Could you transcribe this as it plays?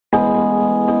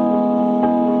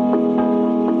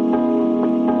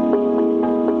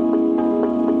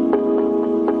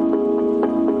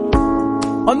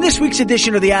this week's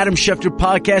edition of the Adam Schefter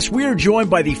Podcast, we are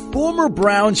joined by the former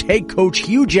Browns head coach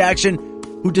Hue Jackson,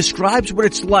 who describes what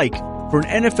it's like for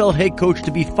an NFL head coach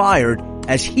to be fired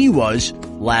as he was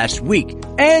last week.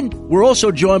 And we're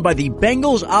also joined by the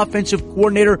Bengals offensive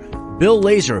coordinator Bill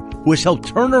Lazor, who has helped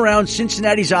turn around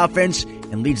Cincinnati's offense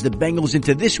and leads the Bengals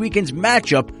into this weekend's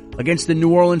matchup against the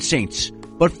New Orleans Saints.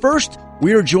 But first,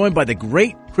 we are joined by the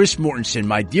great Chris Mortensen,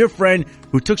 my dear friend,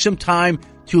 who took some time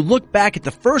to look back at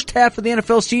the first half of the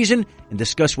NFL season and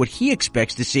discuss what he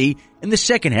expects to see in the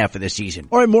second half of the season.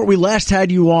 All right, Mort, we last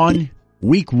had you on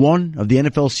week 1 of the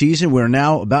NFL season. We're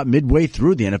now about midway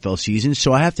through the NFL season,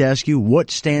 so I have to ask you,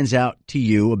 what stands out to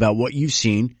you about what you've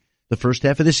seen the first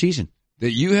half of the season?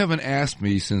 That you haven't asked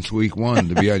me since week 1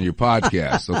 to be on your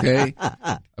podcast, okay?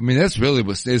 I mean, that's really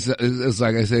what it's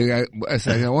like. I say,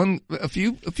 a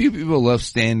few people left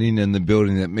standing in the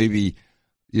building that maybe,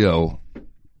 you know,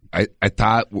 I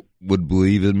thought would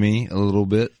believe in me a little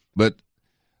bit, but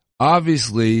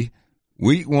obviously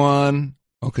week 1.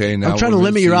 Okay, now I'm trying to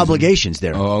limit your obligations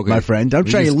there, my friend. I'm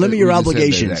trying to limit your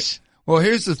obligations. Well,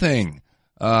 here's the thing.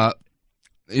 I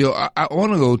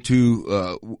want to go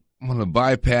to. I'm going to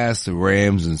bypass the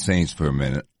Rams and Saints for a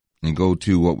minute and go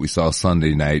to what we saw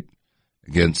Sunday night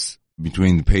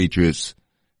between the Patriots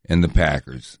and the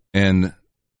Packers. And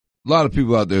a lot of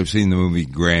people out there have seen the movie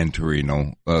Gran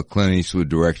Torino. Clint Eastwood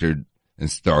directed and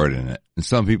starred in it. And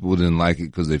some people didn't like it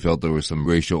because they felt there were some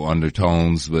racial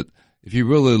undertones. But if you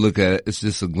really look at it, it's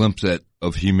just a glimpse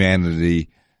of humanity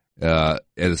at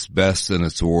its best and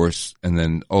its worst, and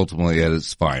then ultimately at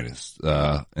its finest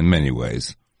in many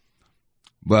ways.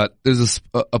 But there's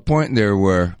a point there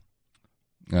where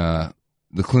the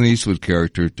Clint Eastwood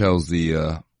character tells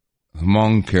the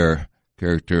Hmong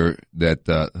character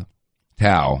that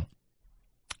Tao,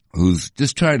 who's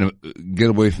just trying to get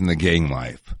away from the gang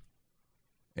life,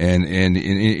 and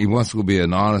he wants to go be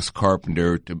an honest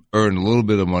carpenter to earn a little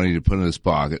bit of money to put in his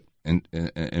pocket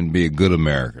and be a good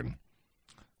American.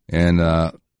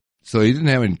 And so he didn't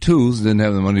have any tools, didn't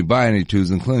have the money to buy any tools,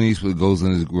 and Clint Eastwood goes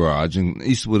in his garage, and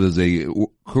Eastwood is a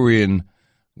Korean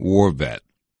war vet.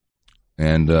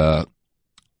 And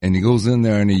he goes in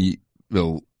there, and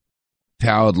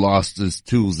Tao had lost his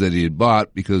tools that he had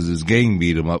bought because his gang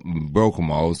beat him up and broke them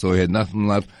all, so he had nothing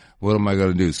left. What am I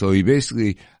going to do? So he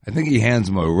basically, I think he hands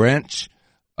him a wrench,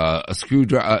 a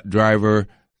screwdriver,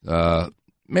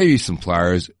 maybe some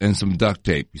pliers, and some duct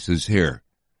tape. He says, here,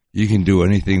 you can do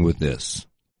anything with this.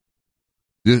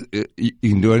 You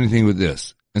can do anything with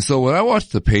this. And so when I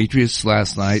watched the Patriots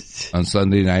last night, on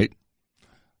Sunday night,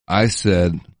 I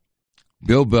said,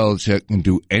 Bill Belichick can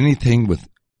do anything with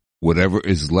whatever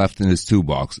is left in his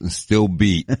toolbox and still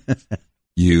beat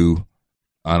you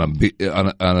on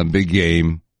a big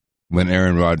game when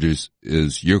Aaron Rodgers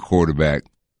is your quarterback.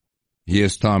 He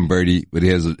has Tom Brady, but he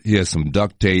has some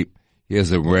duct tape, he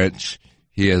has a wrench,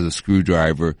 he has a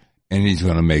screwdriver, and he's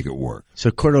going to make it work.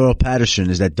 So Cordell Patterson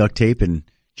is that duct tape, and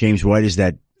James White is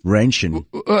that wrench. And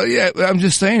yeah, I'm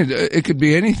just saying it could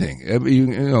be anything. I mean,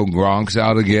 Gronk's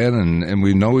out again, and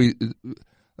we know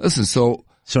listen. So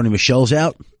Sony Michel's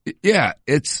out. Yeah,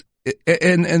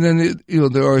 and then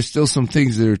there are still some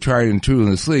things that are tried and true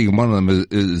in this league. And one of them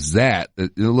is that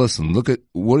listen, look at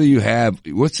what do you have?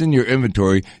 What's in your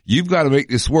inventory? You've got to make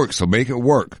this work, so make it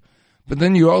work. But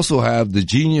then you also have the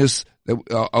genius.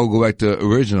 I'll go back to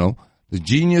original. The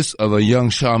genius of a young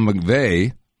Sean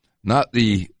McVay, not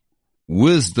the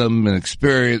wisdom and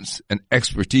experience and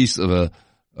expertise of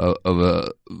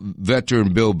a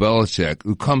veteran Bill Belichick,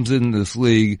 who comes into this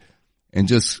league and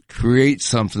just creates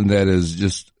something that is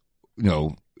just,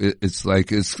 it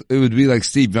would be like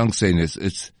Steve Young saying this.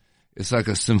 It's like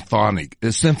a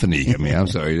symphony. I mean, I'm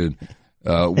sorry.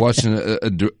 Watching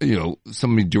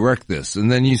somebody direct this,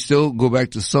 and then you still go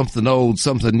back to something old,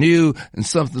 something new, and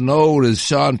something old is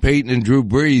Sean Payton and Drew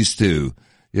Brees too.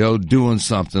 Doing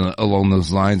something along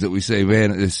those lines that we say,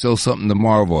 man, there's still something to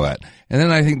marvel at. And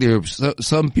then I think there are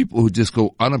some people who just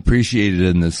go unappreciated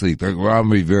in this league, like Ron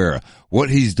Rivera, what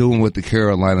he's doing with the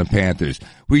Carolina Panthers.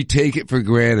 We take it for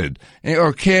granted.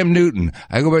 Or Cam Newton.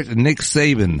 I go back to Nick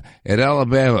Saban at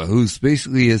Alabama, who's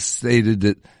basically has stated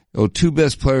that two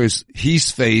best players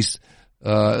he's faced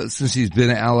since he's been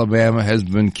at Alabama has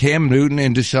been Cam Newton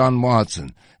and Deshaun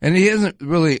Watson. And he hasn't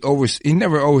really he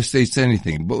never overstates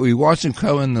anything, but we watch him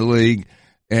come in the league,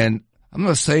 and I'm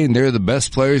not saying they're the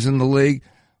best players in the league,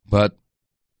 but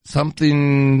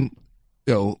something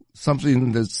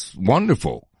that's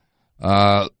wonderful.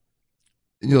 The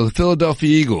Philadelphia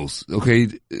Eagles, okay,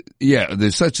 yeah,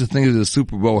 there's such a thing as a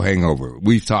Super Bowl hangover.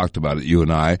 We've talked about it, you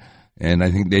and I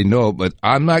think they know it, but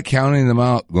I'm not counting them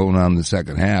out going on in the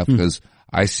second half because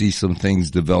I see some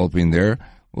things developing there.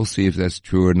 we'll see if that's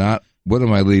true or not. What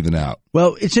am I leaving out?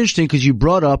 Well, it's interesting because you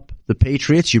brought up the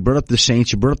Patriots, you brought up the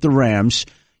Saints, you brought up the Rams.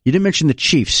 You didn't mention the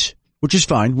Chiefs, which is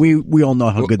fine. We all know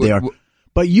how good they are.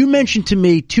 But you mentioned to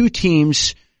me two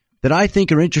teams that I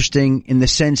think are interesting in the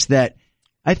sense that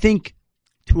I think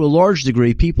to a large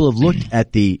degree people have looked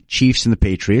at the Chiefs and the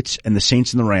Patriots and the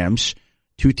Saints and the Rams,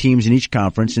 two teams in each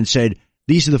conference, and said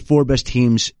these are the four best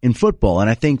teams in football. And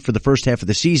I think for the first half of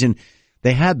the season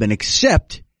they have been,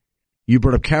 except you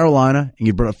brought up Carolina and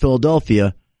you brought up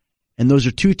Philadelphia, and those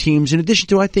are two teams, in addition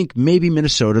to, I think, maybe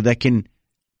Minnesota, that can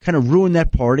kind of ruin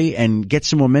that party and get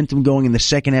some momentum going in the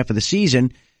second half of the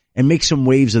season and make some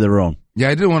waves of their own. Yeah,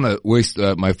 I didn't want to waste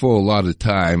my full allotted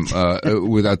time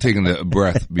without taking a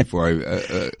breath before I...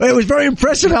 It was very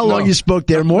impressive how long you spoke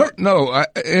there, Mort. And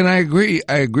I agree.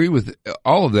 I agree with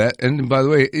all of that. And by the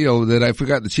way, that I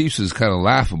forgot the Chiefs is kind of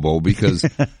laughable because,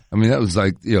 I mean, that was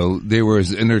like, they were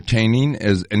as entertaining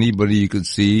as anybody you could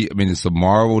see. I mean, it's a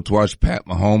marvel to watch Pat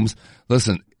Mahomes.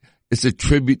 Listen, it's a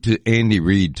tribute to Andy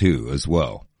Reid, too, as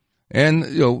well. And,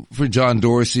 for John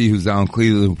Dorsey, who's down in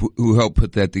Cleveland, who helped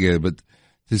put that together. But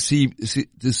to see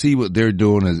what they're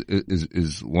doing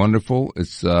is wonderful.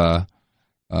 It's, so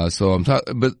I'm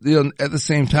talking, but, at the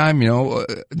same time,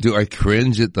 do I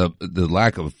cringe at the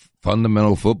lack of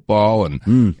fundamental football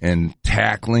and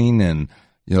tackling and,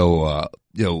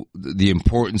 the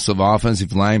importance of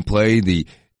offensive line play, the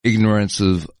ignorance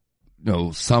of,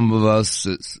 some of us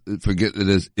forget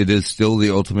that it is still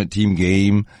the ultimate team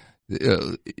game.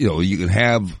 You can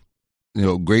have,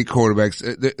 great quarterbacks.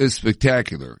 It's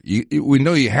spectacular. We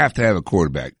know you have to have a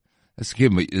quarterback. That's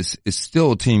given, but it's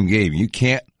still a team game. You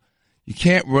can't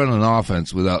run an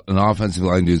offense without an offensive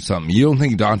line doing something. You don't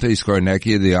think Dante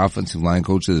Scarnecchia, the offensive line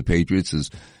coach of the Patriots,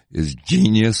 is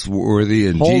genius worthy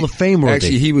and Hall of Fame worthy?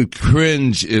 Actually, he would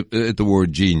cringe at the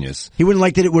word genius. He wouldn't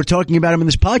like that we're talking about him in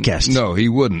this podcast. No, he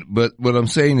wouldn't. But what I'm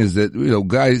saying is that,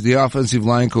 guys, the offensive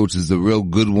line coaches, the real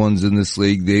good ones in this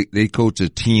league, they coach a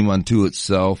team unto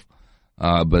itself.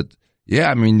 But yeah,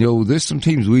 I mean, there's some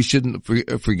teams we shouldn't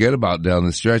forget about down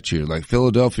the stretch here. Like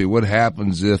Philadelphia, what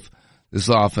happens if this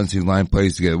offensive line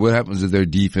plays together? What happens if their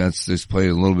defense is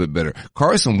playing a little bit better?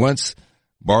 Carson Wentz,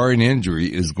 barring injury,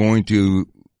 is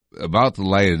about to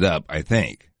light it up, I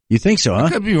think. You think so, huh? I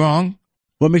could be wrong.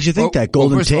 What makes you think that?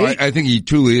 Golden Tate? I think he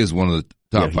truly is one of the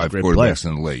top five quarterbacks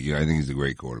in the league. I think he's a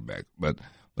great quarterback. But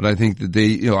I think that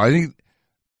they,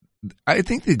 I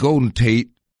think the Golden Tate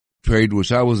trade,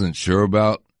 which I wasn't sure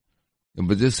about,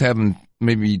 but just having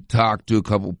maybe talked to a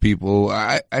couple people,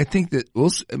 I think that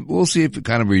we'll see if it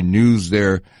kind of renews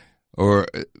their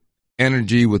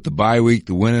energy with the bye week,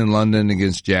 the win in London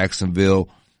against Jacksonville,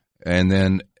 and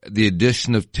then the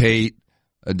addition of Tate.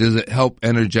 Does it help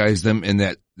energize them in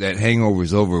that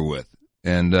hangover's over with?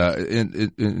 And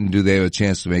do they have a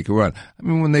chance to make a run? I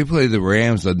mean, when they play the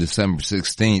Rams on December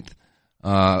 16th,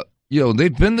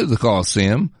 they've been to the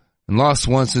Coliseum and lost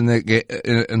once in the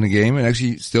game and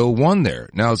actually still won there.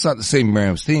 Now, it's not the same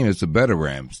Rams team. It's a better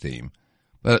Rams team.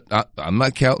 But I'm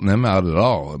not counting them out at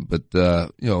all. But,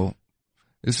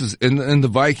 this is in the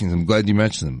Vikings. I'm glad you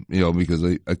mentioned them, because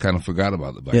I kind of forgot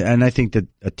about the Vikings. Yeah, and I think that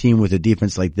a team with a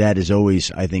defense like that is always,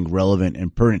 I think, relevant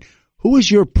and pertinent. Who was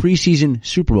your preseason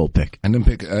Super Bowl pick? I didn't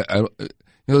pick.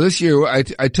 This year I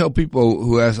tell people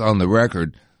who ask on the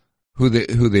record who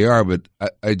they are, but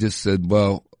I just said,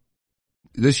 well,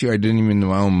 this year I didn't even in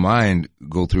my own mind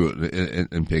go through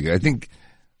it and pick it. I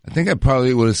think I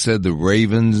probably would have said the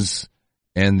Ravens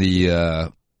and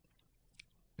the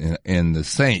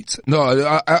Saints. No,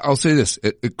 I'll say this.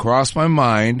 It crossed my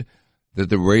mind that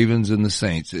the Ravens and the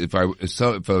Saints, if I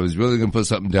was really going to put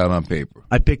something down on paper.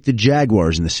 I picked the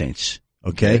Jaguars and the Saints.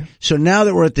 Okay? So now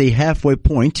that we're at the halfway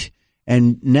point,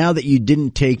 and now that you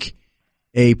didn't take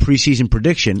a preseason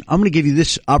prediction, I'm going to give you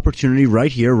this opportunity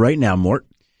right here, right now, Mort,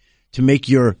 to make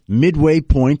your midway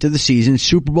point of the season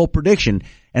Super Bowl prediction.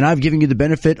 And I've given you the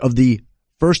benefit of the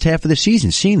first half of the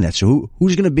season seeing that. So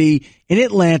who's going to be in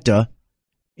Atlanta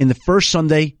in the first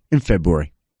Sunday in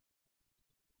February?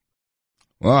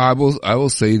 Well, I will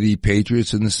say the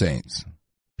Patriots and the Saints.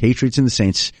 Patriots and the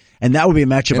Saints. And that would be a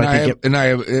matchup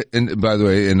and by the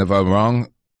way, and if I'm wrong,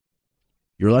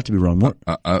 you're allowed to be wrong. What?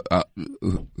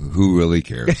 Who really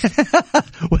cares?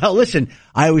 Well, listen,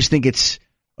 I always think it's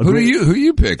who are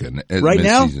you picking at right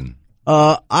mid-season?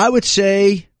 Now? I would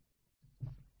say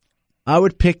I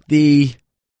would pick the.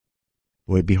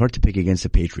 Boy, it'd be hard to pick against the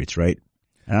Patriots, right?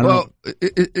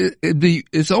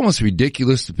 It's almost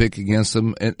ridiculous to pick against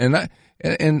them.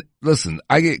 And listen,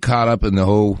 I get caught up in the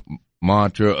whole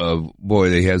mantra of, boy,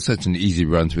 they had such an easy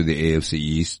run through the AFC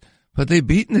East, but they've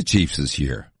beaten the Chiefs this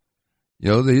year.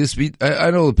 They just beat.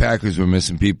 I know the Packers were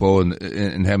missing people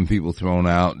and having people thrown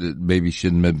out that maybe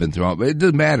shouldn't have been thrown out, but it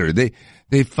doesn't matter. They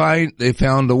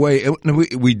found a way.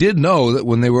 We did know that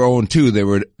when they were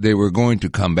 0-2, they were going to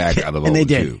come back out of 0-2. And they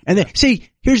did. And see,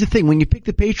 here's the thing: when you pick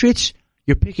the Patriots,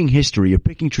 you're picking history, you're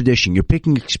picking tradition, you're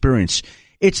picking experience.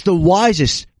 It's the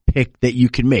wisest pick that you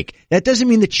can make. That doesn't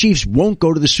mean the Chiefs won't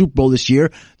go to the Super Bowl this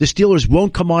year. The Steelers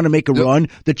won't come on and make a run.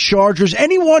 The Chargers,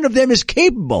 any one of them is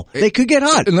capable. They could get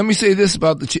hot. And let me say this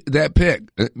about that pick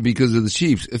because of the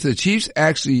Chiefs. If the Chiefs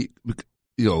actually,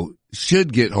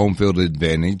 should get home field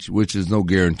advantage, which is no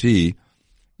guarantee,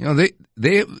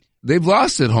 they've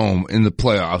lost at home in the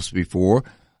playoffs before.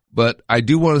 But I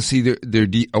do want to see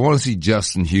I want to see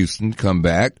Justin Houston come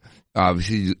back.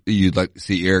 Obviously, you'd like to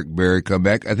see Eric Berry come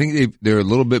back. I think they're a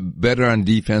little bit better on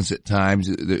defense at times.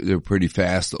 They're pretty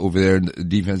fast over there on the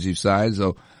defensive side.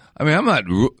 So, I mean, I'm not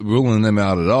ruling them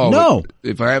out at all. No.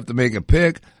 If I have to make a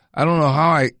pick, I don't know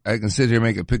how I can sit here and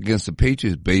make a pick against the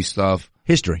Patriots based off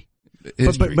history.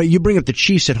 But you bring up the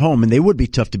Chiefs at home, and they would be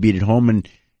tough to beat at home,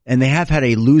 and they have had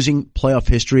a losing playoff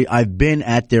history. I've been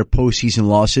at their postseason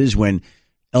losses when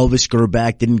Elvis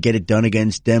Grbac didn't get it done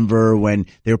against Denver. When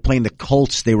they were playing the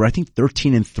Colts, they were, I think,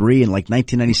 13-3 in like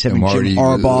 1997. Jim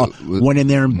Harbaugh went in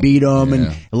there and beat them. Yeah.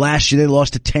 And last year they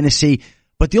lost to Tennessee.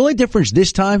 But the only difference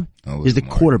this time is the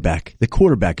quarterback. The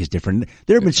quarterback is different.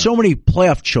 There have been so many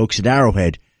playoff chokes at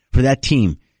Arrowhead for that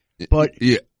team. But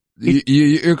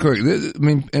you're correct. I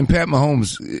mean, and Pat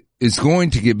Mahomes is going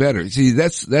to get better. See,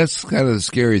 that's kind of the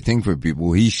scary thing for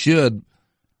people. He should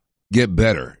get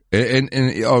better. And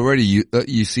already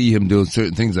you see him doing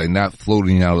certain things like not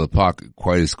floating out of the pocket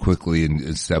quite as quickly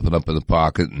and stepping up in the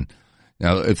pocket. And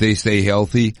now if they stay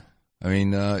healthy, I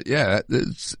mean, I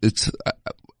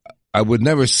would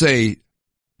never say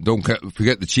don't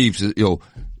forget the Chiefs.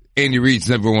 Andy Reid's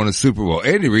never won a Super Bowl.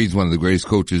 Andy Reid's one of the greatest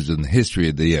coaches in the history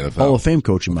of the NFL. Hall of Fame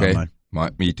coach in my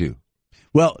mind. Me too.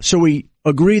 Well, so we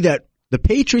agree that the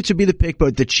Patriots would be the pick,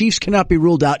 but the Chiefs cannot be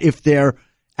ruled out if they're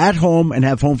at home and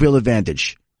have home field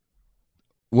advantage.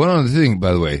 One other thing,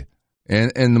 by the way,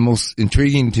 and the most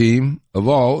intriguing team of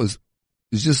all is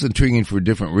just intriguing for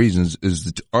different reasons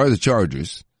are the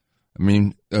Chargers. I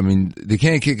mean, they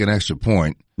can't kick an extra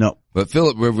point. No. But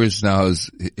Phillip Rivers now has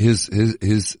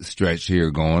his stretch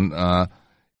here going.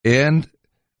 And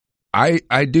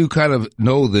I do kind of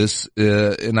know this,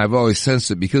 and I've always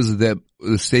sensed it because of the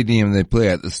stadium they play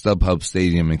at, the StubHub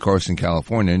Stadium in Carson,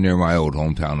 California, near my old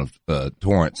hometown of,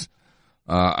 Torrance.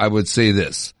 I would say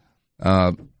this,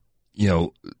 going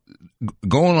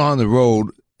on the road,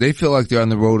 they feel like they're on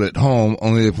the road at home,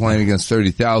 only they're playing against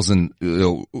 30,000,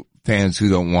 fans who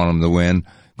don't want them to win.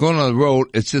 Going on the road,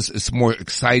 it's more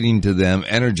exciting to them,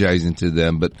 energizing to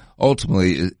them, but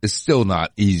ultimately it's still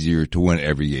not easier to win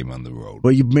every game on the road.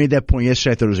 Well, you made that point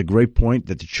yesterday. I thought it was a great point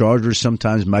that the Chargers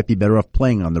sometimes might be better off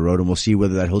playing on the road, and we'll see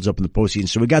whether that holds up in the postseason.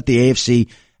 So we got the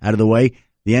AFC out of the way.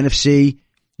 The NFC,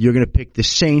 you're going to pick the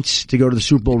Saints to go to the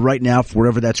Super Bowl right now for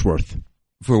whatever that's worth.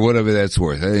 For whatever that's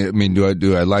worth. I mean,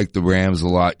 do I like the Rams a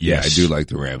lot? Yeah, yes. I do like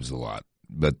the Rams a lot.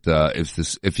 But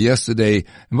if yesterday,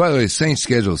 and by the way, the Saints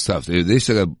schedule is tough. They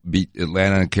still got beat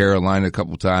Atlanta and Carolina a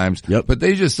couple times. Yep. But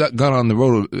they just got on the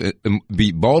road and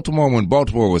beat Baltimore when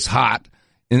Baltimore was hot,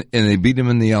 and they beat them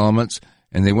in the elements.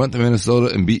 And they went to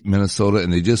Minnesota and beat Minnesota,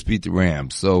 and they just beat the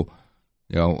Rams. So,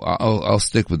 I'll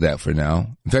stick with that for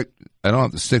now. In fact, I don't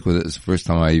have to stick with it. It's the first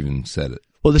time I even said it.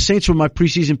 Well, the Saints were my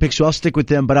preseason pick, so I'll stick with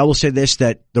them. But I will say this,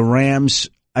 that the Rams,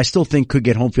 I still think could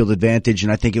get home field advantage,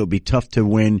 and I think it would be tough to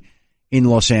win in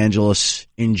Los Angeles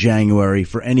in January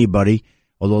for anybody,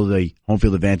 although the home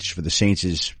field advantage for the Saints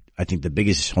is, I think, the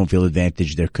biggest home field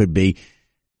advantage there could be.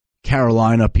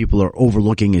 Carolina, people are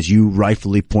overlooking, as you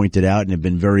rightfully pointed out, and have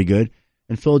been very good.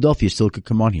 And Philadelphia still could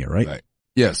come on here, right? Right.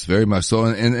 Yes, very much so.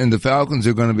 And the Falcons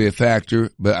are going to be a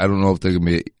factor, but I don't know if they're going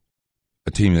to be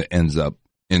a team that ends up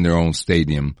in their own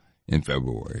stadium in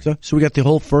February. So we got the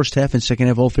whole first half and second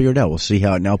half all figured out. We'll see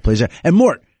how it now plays out. And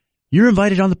Mort, you're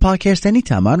invited on the podcast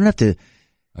anytime. I don't have to.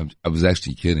 I was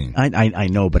actually kidding. I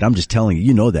know, but I'm just telling you.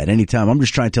 You know that anytime. I'm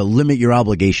just trying to limit your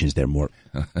obligations there, Mort.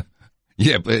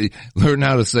 Yeah, but learn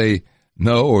how to say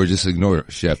no or just ignore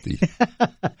Shefty.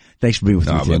 Thanks for being with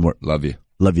me today, Mort. Love you.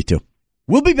 Love you too.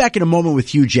 We'll be back in a moment with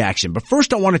Hue Jackson, but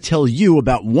first I want to tell you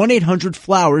about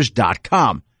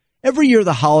 1-800-Flowers.com. Every year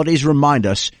the holidays remind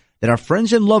us that our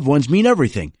friends and loved ones mean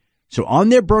everything. So on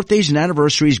their birthdays and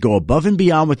anniversaries, go above and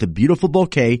beyond with a beautiful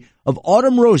bouquet of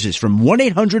autumn roses from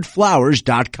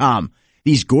 1-800-Flowers.com.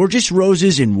 These gorgeous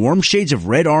roses in warm shades of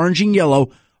red, orange, and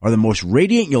yellow are the most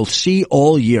radiant you'll see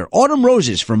all year. Autumn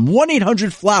roses from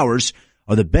 1-800-Flowers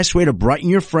are the best way to brighten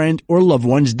your friend or loved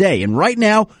one's day. And right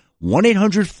now,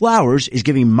 1-800-Flowers is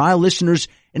giving my listeners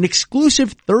an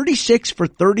exclusive 36 for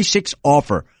 36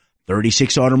 offer.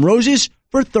 36 autumn roses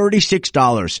for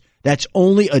 $36. That's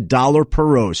only $1 per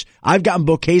rose. I've gotten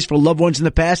bouquets for loved ones in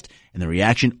the past, and the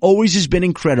reaction always has been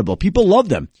incredible. People love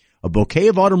them. A bouquet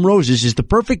of autumn roses is the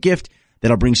perfect gift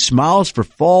that'll bring smiles for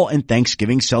fall and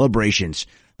Thanksgiving celebrations.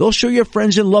 They'll show your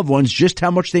friends and loved ones just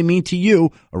how much they mean to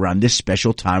you around this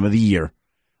special time of the year.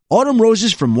 Autumn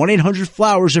roses from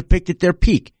 1-800-Flowers are picked at their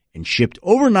peak and shipped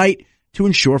overnight to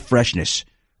ensure freshness.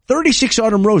 36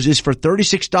 autumn roses for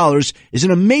 $36 is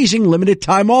an amazing limited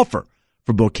time offer.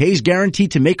 For bouquets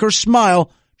guaranteed to make her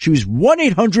smile, choose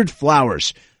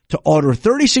 1-800-Flowers. To order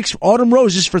 36 autumn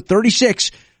roses for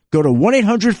 $36, go to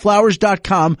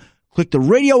 1-800-Flowers.com, click the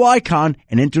radio icon,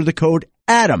 and enter the code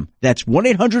ADAM. That's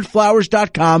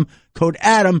 1-800-Flowers.com, code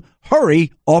ADAM.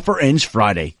 Hurry, offer ends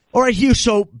Friday. All right, Hugh,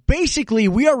 so basically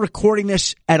we are recording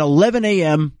this at 11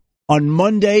 a.m. on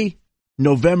Monday,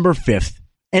 November 5th.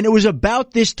 And it was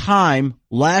about this time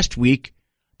last week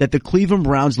that the Cleveland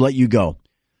Browns let you go.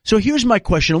 So here's my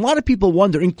question. A lot of people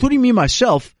wonder, including me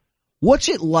myself, what's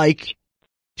it like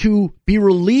to be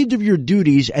relieved of your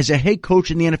duties as a head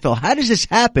coach in the NFL? How does this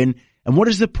happen, and what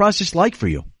is the process like for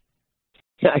you?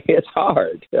 It's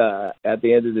hard. At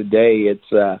the end of the day,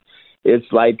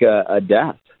 it's like a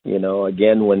death. You know,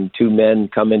 again, when two men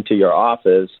come into your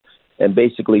office and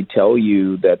basically tell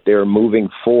you that they're moving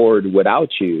forward without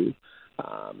you,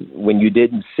 when you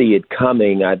didn't see it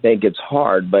coming, I think it's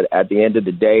hard. But at the end of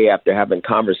the day, after having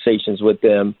conversations with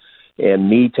them and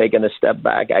me taking a step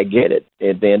back, I get it.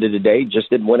 At the end of the day, just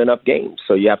didn't win enough games,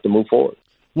 so you have to move forward.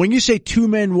 When you say two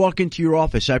men walk into your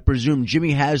office, I presume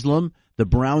Jimmy Haslam, the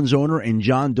Browns owner, and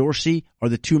John Dorsey are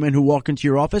the two men who walk into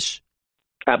your office?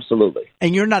 Absolutely.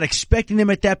 And you're not expecting them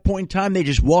at that point in time? They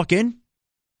just walk in?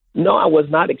 No, I was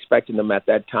not expecting them at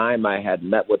that time. I had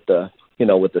met with the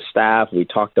staff. We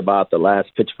talked about the last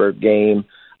Pittsburgh game.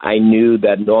 I knew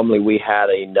that normally we had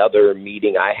another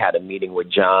meeting. I had a meeting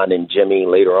with John and Jimmy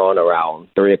later on around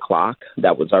 3 o'clock.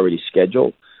 That was already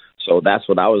scheduled. So that's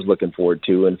what I was looking forward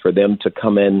to. And for them to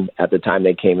come in at the time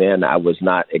they came in, I was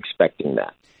not expecting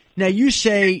that. Now, you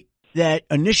say that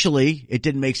initially it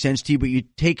didn't make sense to you, but you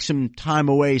take some time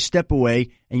away, step away,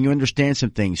 and you understand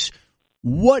some things.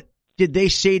 What did they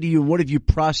say to you, and what have you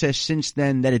processed since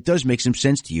then that it does make some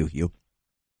sense to you, Hugh?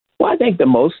 Well, I think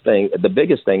the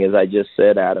biggest thing, as I just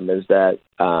said, Adam, is that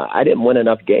I didn't win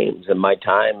enough games in my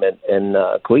time in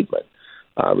Cleveland.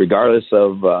 Regardless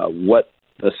of what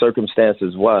the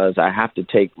circumstances was, I have to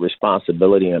take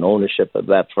responsibility and ownership of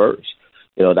that first.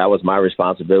 You know, that was my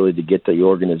responsibility to get the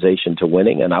organization to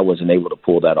winning, and I wasn't able to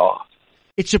pull that off.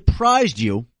 It surprised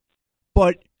you,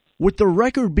 but with the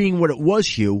record being what it was,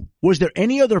 Hugh, was there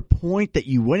any other point that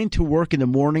you went into work in the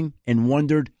morning and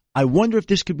wondered, I wonder if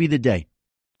this could be the day?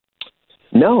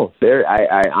 No,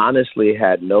 I honestly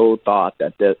had no thought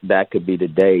that could be the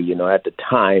day. You know, at the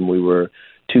time we were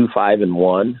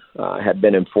 2-5-1, had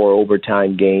been in 4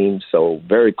 overtime games, so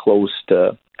very close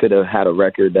to could have had a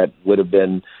record that would have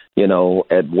been, you know,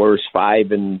 at worst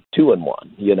 5-2-1.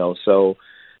 You know, so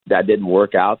that didn't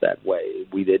work out that way.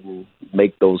 We didn't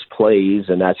make those plays,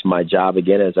 and that's my job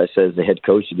again, as I said, as the head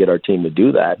coach, to get our team to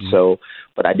do that. Mm-hmm. So,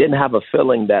 but I didn't have a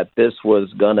feeling that this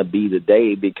was going to be the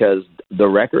day because the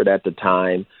record at the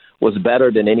time was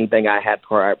better than anything I had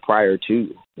prior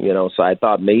to, you know. So I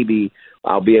thought maybe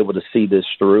I'll be able to see this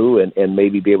through and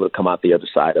maybe be able to come out the other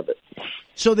side of it.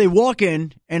 So they walk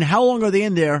in, and how long are they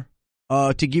in there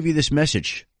to give you this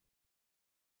message?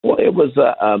 Well, it was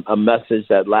a message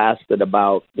that lasted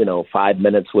about, 5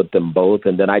 minutes with them both.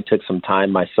 And then I took some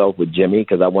time myself with Jimmy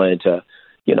because I wanted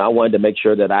to make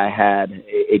sure that I had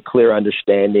a clear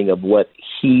understanding of what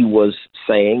he was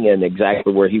saying and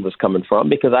exactly where he was coming from,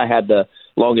 because I had the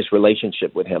longest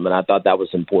relationship with him, and I thought that was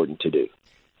important to do.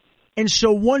 And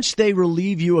so once they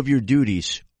relieve you of your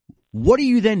duties, what do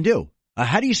you then do?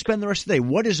 How do you spend the rest of the day?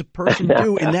 What does a person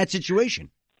do in that situation?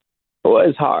 Well,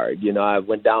 it's hard. I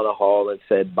went down the hall and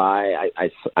said bye.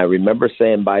 I remember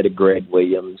saying bye to Greg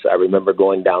Williams. I remember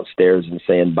going downstairs and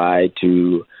saying bye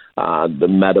to the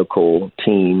medical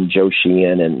team, Joe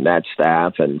Sheehan and that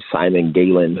staff, and Simon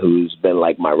Galen, who's been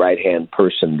like my right-hand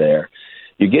person there.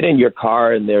 You get in your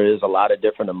car, and there is a lot of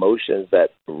different emotions that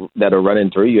are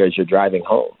running through you as you're driving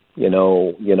home. And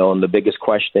the biggest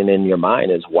question in your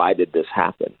mind is, why did this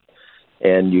happen?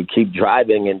 And you keep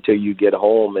driving until you get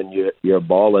home, and you're a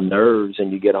ball of nerves,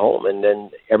 and you get home, and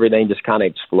then everything just kind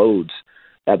of explodes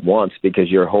at once because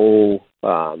your whole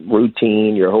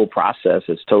routine, your whole process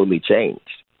has totally changed.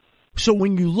 So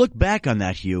when you look back on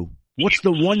that, Hugh, what's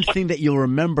the one thing that you'll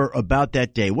remember about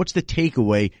that day? What's the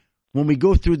takeaway when we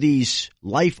go through these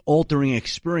life-altering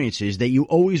experiences that you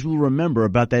always will remember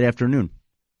about that afternoon?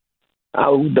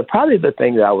 Probably the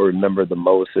thing that I will remember the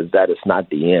most is that it's not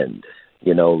the end.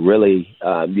 Really,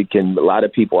 a lot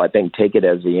of people, I think, take it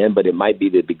as the end, but it might be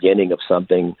the beginning of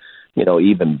something,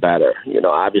 even better.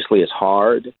 Obviously it's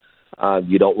hard.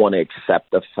 You don't want to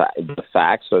accept the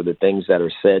facts or the things that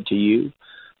are said to you.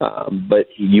 But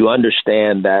you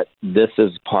understand that this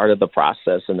is part of the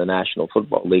process in the National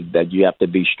Football League, that you have to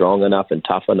be strong enough and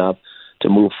tough enough to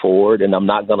move forward. And I'm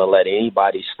not going to let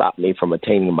anybody stop me from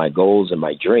attaining my goals and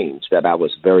my dreams. That I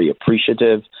was very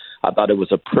appreciative. I thought it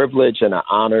was a privilege and an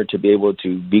honor to be able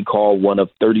to be called one of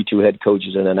 32 head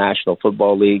coaches in the National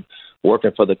Football League,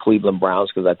 working for the Cleveland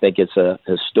Browns, because I think it's a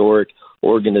historic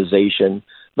organization.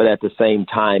 But at the same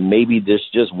time, maybe this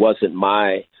just wasn't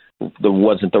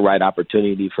the right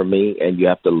opportunity for me, and you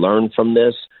have to learn from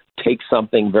this, take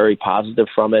something very positive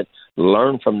from it,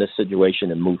 learn from this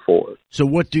situation, and move forward. So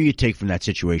what do you take from that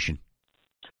situation?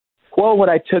 Well, what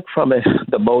I took from it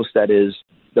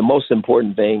the most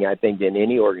important thing, I think, in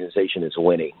any organization is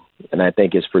winning, and I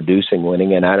think it's producing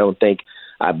winning. And I don't think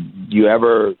you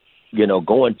ever,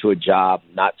 go into a job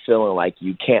not feeling like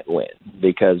you can't win,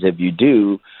 because if you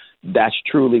do, that's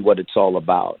truly what it's all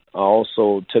about. I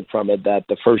also took from it that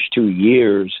the first 2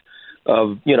 years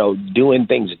of, doing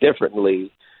things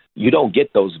differently, you don't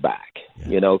get those back,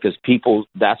 because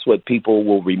that's what people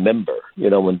will remember,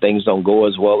 when things don't go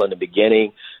as well in the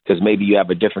beginning, because maybe you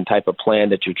have a different type of plan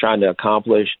that you're trying to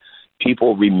accomplish.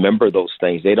 People remember those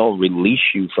things. They don't release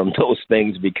you from those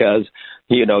things because,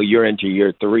 you're into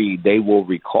year 3. They will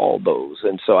recall those.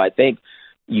 And so I think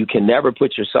you can never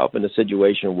put yourself in a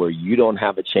situation where you don't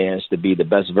have a chance to be the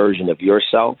best version of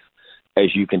yourself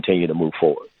as you continue to move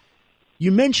forward.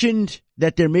 You mentioned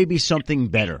that there may be something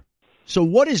better. So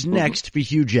what is next for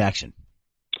Hue Jackson?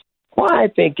 Well, I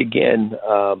think, again,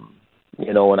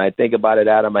 when I think about it,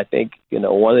 Adam, I think,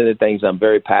 one of the things I'm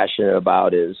very passionate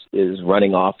about is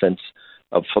running offense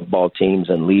of football teams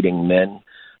and leading men.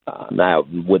 I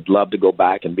would love to go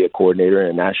back and be a coordinator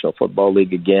in the National Football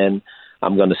League again.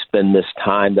 I'm going to spend this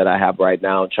time that I have right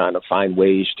now trying to find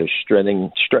ways to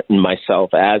strengthen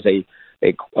myself as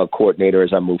a coordinator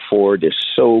as I move forward. There's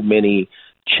so many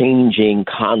changing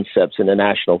concepts in the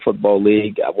National Football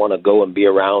League. I want to go and be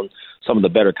around some of the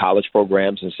better college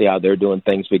programs and see how they're doing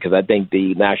things, because I think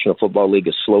the National Football League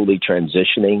is slowly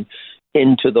transitioning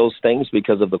into those things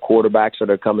because of the quarterbacks that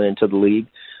are coming into the league.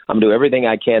 I'm going to do everything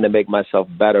I can to make myself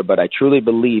better, but I truly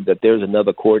believe that there's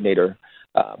another coordinator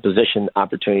position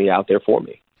opportunity out there for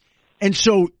me. And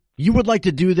so you would like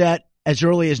to do that as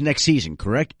early as next season,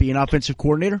 correct? Be an offensive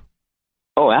coordinator?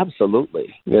 Oh,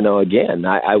 absolutely. Again,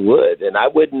 I would. And I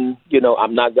wouldn't,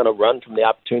 I'm not going to run from the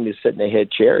opportunity to sit in a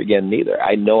head chair again, neither.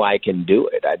 I know I can do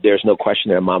it. There's no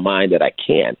question in my mind that I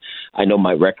can. I know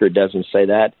my record doesn't say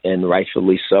that, and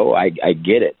rightfully so. I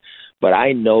get it. But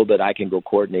I know that I can go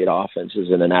coordinate offenses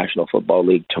in the National Football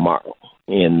League tomorrow,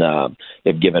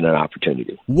 if given an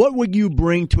opportunity. What would you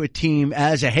bring to a team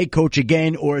as a head coach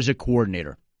again, or as a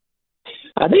coordinator?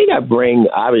 I think I bring,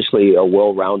 obviously, a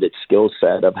well-rounded skill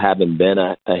set of having been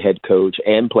a head coach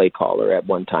and play caller at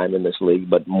one time in this league,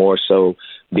 but more so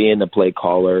being the play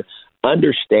caller,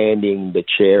 understanding the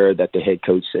chair that the head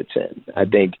coach sits in. I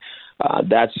think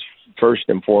that's first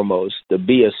and foremost, to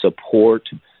be a support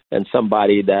and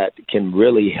somebody that can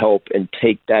really help and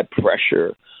take that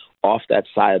pressure off that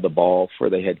side of the ball for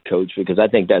the head coach, because I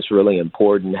think that's really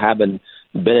important. Having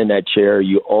been in that chair,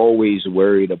 you're always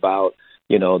worried about,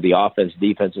 the offense,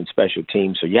 defense, and special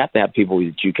teams. So you have to have people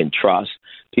that you can trust,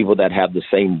 people that have the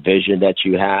same vision that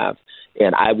you have.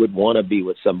 And I would want to be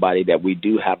with somebody that we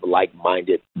do have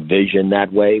like-minded vision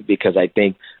that way, because I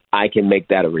think I can make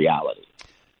that a reality.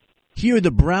 Here,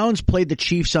 the Browns played the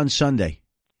Chiefs on Sunday,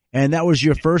 and that was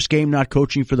your first game not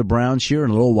coaching for the Browns here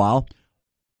in a little while.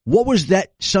 What was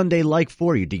that Sunday like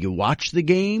for you? Did you watch the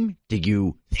game? Did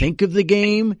you think of the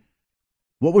game?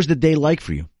 What was the day like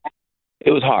for you? It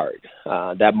was hard.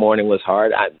 That morning was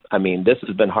hard. I mean, this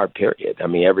has been hard, period. I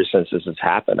mean, ever since this has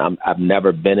happened, I've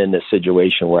never been in this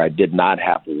situation where I did not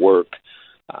have work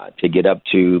to get up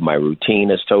to. My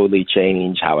routine has totally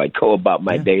changed. How I go about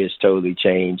my day has totally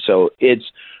changed. So it's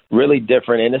really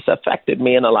different, and it's affected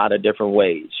me in a lot of different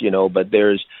ways, but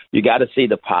you got to see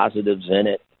the positives in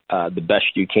it the best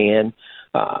you can.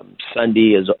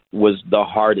 Sunday was the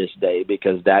hardest day,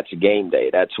 because that's game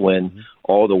day. That's when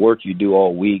all the work you do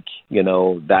all week,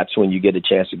 that's when you get a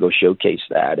chance to go showcase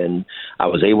that. And I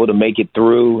was able to make it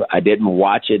through. I didn't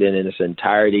watch it in its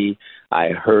entirety. I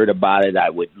heard about it. I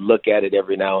would look at it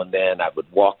every now and then. I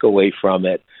would walk away from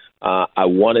it. I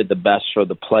wanted the best for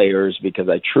the players because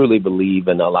I truly believe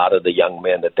in a lot of the young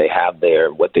men that they have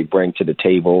there, what they bring to the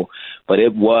table. But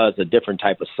it was a different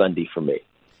type of Sunday for me.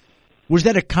 Was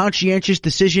that a conscientious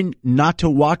decision not to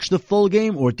watch the full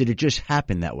game, or did it just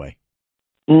happen that way?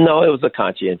 No, it was a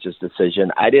conscientious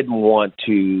decision. I didn't want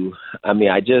to.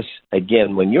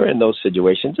 Again, when you're in those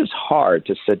situations, it's hard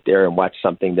to sit there and watch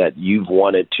something that you've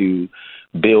wanted to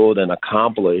build and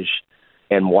accomplish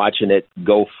and watching it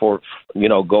go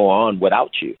on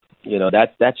without you.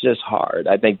 That's just hard.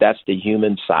 I think that's the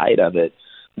human side of it,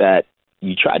 that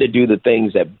you try to do the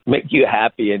things that make you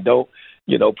happy and don't,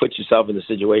 put yourself in the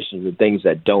situations of things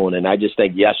that don't. And I just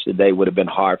think yesterday would have been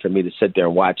hard for me to sit there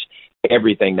and watch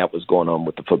everything that was going on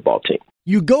with the football team.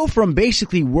 You go from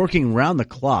basically working round the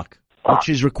clock, which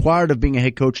is required of being a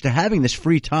head coach, to having this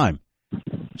free time.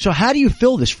 So how do you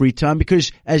fill this free time?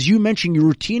 Because as you mentioned, your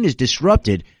routine is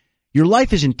disrupted. Your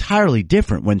life is entirely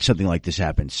different when something like this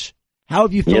happens. How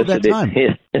have you filled that time?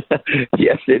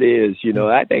 Yes, it is.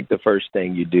 I think the first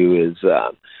thing you do is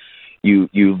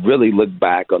you really look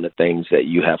back on the things that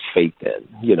you have faith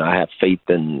in. I have faith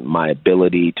in my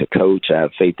ability to coach. I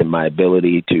have faith in my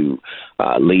ability to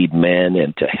lead men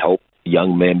and to help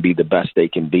young men be the best they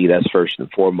can be. That's first and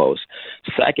foremost.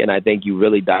 Second, I think you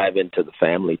really dive into the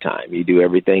family time. You do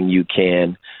everything you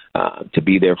can to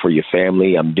be there for your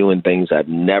family. I'm doing things I've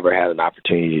never had an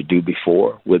opportunity to do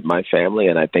before with my family,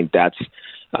 and I think that's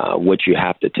what you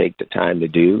have to take the time to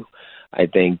do. I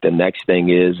think the next thing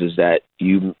is that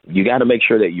you got to make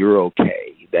sure that you're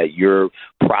okay, that you're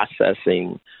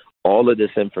processing all of this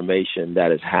information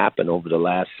that has happened over the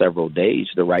last several days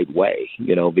the right way,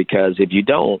 because if you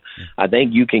don't, I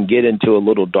think you can get into a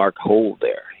little dark hole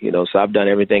there, so I've done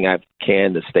everything I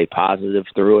can to stay positive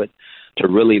through it, to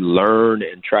really learn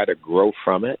and try to grow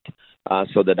from it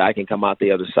so that I can come out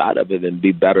the other side of it and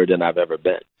be better than I've ever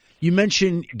been. You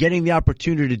mentioned getting the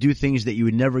opportunity to do things that you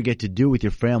would never get to do with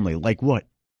your family. Like what?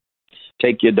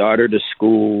 Take your daughter to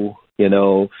school,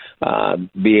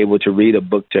 be able to read a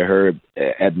book to her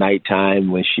at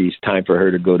nighttime when she's time for her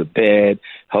to go to bed,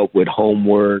 help with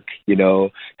homework,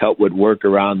 help with work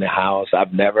around the house.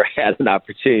 I've never had an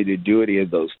opportunity to do any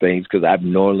of those things because I've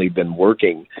normally been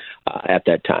working at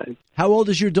that time. How old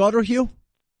is your daughter, Hue?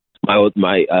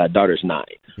 My daughter's 9.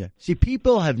 Yeah. See,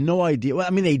 people have no idea. Well,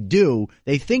 they do.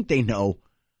 They think they know,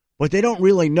 but they don't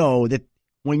really know that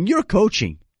when you're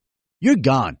coaching, you're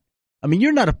gone.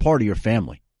 You're not a part of your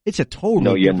family. It's a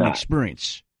totally different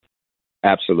experience.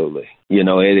 Absolutely.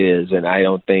 It is. And I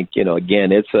don't think,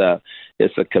 again, it's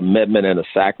a commitment and a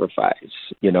sacrifice,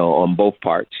 on both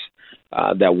parts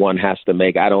that one has to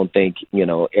make. I don't think,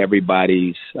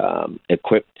 everybody's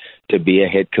equipped to be a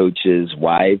head coach's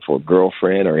wife or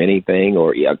girlfriend or anything,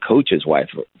 or a coach's wife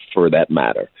for that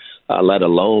matter, let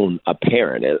alone a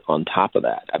parent on top of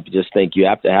that. I just think you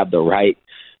have to have the right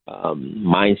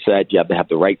mindset. You have to have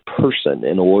the right person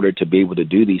in order to be able to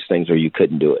do these things, or you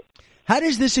couldn't do it. How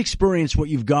does this experience, what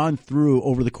you've gone through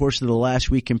over the course of the last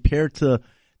week, compare to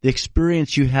the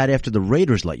experience you had after the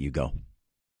Raiders let you go?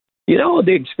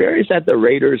 The experience at the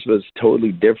Raiders was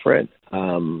totally different.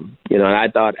 And I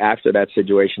thought after that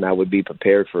situation I would be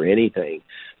prepared for anything.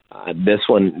 This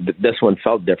one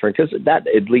felt different because that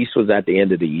at least was at the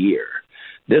end of the year.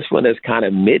 This one is kind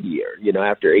of mid-year.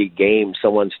 After 8 games,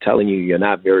 someone's telling you you're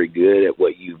not very good at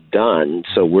what you've done,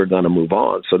 so we're going to move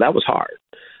on. So that was hard.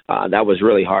 That was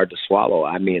really hard to swallow.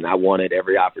 I wanted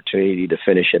every opportunity to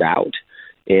finish it out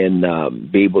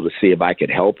and be able to see if I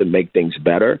could help and make things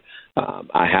better.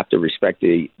 I have to respect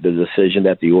the decision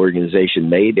that the organization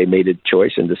made. They made a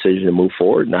choice and decision to move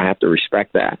forward, and I have to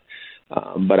respect that.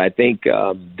 But I think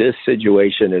this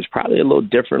situation is probably a little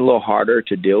different, a little harder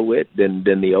to deal with than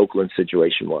the Oakland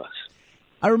situation was.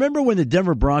 I remember when the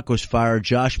Denver Broncos fired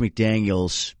Josh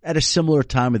McDaniels at a similar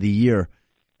time of the year,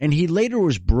 and he later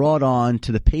was brought on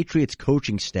to the Patriots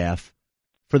coaching staff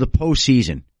for the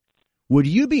postseason. Would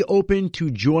you be open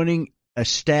to joining a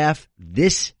staff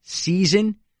this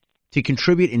season to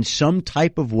contribute in some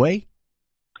type of way?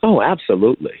 Oh,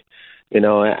 absolutely.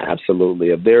 Absolutely.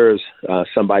 If there's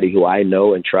somebody who I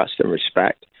know and trust and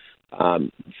respect,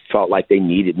 felt like they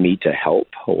needed me to help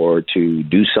or to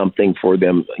do something for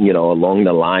them, along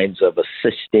the lines of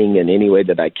assisting in any way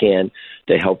that I can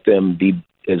to help them be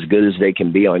as good as they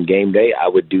can be on game day, I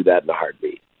would do that in a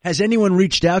heartbeat. Has anyone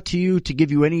reached out to you to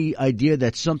give you any idea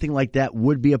that something like that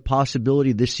would be a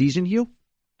possibility this season, Hue?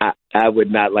 I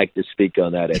would not like to speak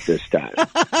on that at this time.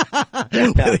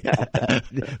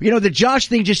 The Josh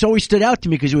thing just always stood out to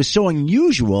me because it was so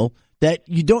unusual that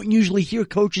you don't usually hear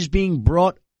coaches being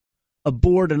brought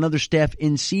aboard another staff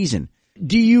in season.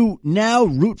 Do you now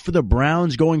root for the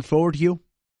Browns going forward, Hue?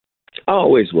 I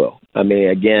always will. I mean,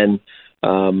 again,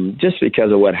 just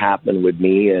because of what happened with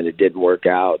me and it didn't work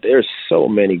out, there's so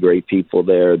many great people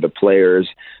there. The players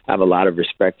I have a lot of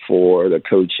respect for, the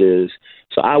coaches.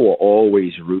 So I will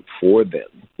always root for them,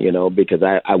 because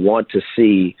I want to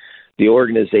see the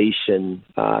organization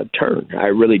turn. I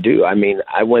really do. I mean,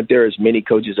 I went there. As many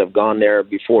coaches have gone there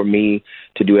before me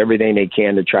to do everything they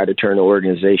can to try to turn the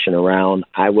organization around.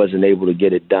 I wasn't able to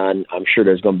get it done. I'm sure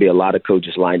there's going to be a lot of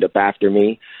coaches lined up after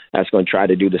me that's going to try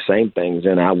to do the same things,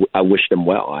 and I wish them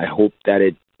well. I hope that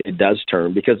it does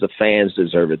turn because the fans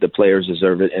deserve it, the players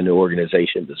deserve it, and the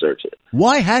organization deserves it.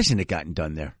 Why hasn't it gotten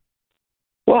done there?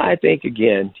 Well, I think,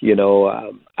 again,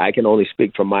 I can only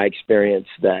speak from my experience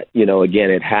that, again,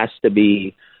 it has to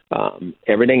be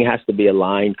everything has to be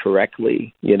aligned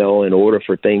correctly, in order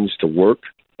for things to work.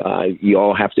 You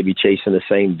all have to be chasing the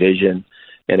same vision.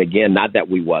 And, again, not that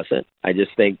we wasn't. I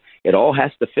just think it all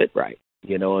has to fit right.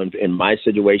 In my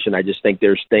situation, I just think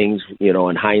there's things,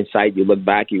 in hindsight, you look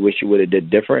back, you wish you would have did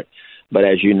different. But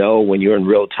as you know, when you're in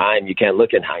real time, you can't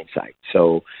look in hindsight.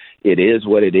 So it is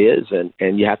what it is,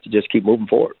 and you have to just keep moving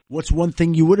forward. What's one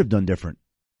thing you would have done different?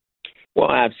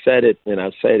 Well, I've said it, and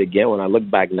I'll say it again. When I look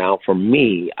back now, for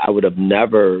me, I would have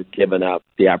never given up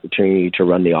the opportunity to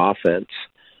run the offense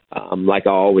like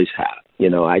I always have.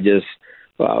 I just,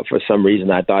 for some reason,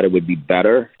 I thought it would be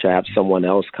better to have someone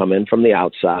else come in from the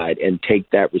outside and take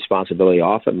that responsibility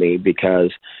off of me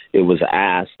because it was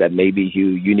asked that maybe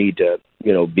you need to,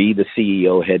 be the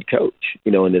CEO head coach,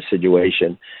 in this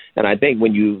situation. And I think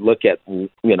when you look at,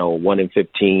 1-15,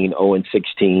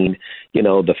 0-16,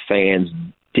 the fans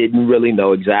didn't really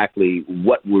know exactly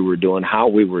what we were doing, how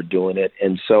we were doing it.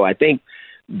 And so I think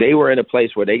they were in a place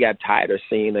where they got tired of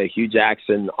seeing a Hue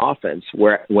Jackson offense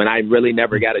when I really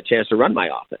never got a chance to run my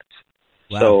offense.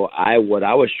 Wow. So what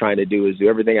I was trying to do is do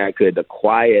everything I could to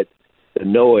quiet the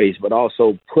noise, but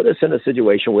also put us in a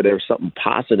situation where there was something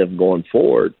positive going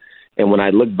forward. And when I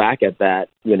look back at that,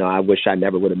 I wish I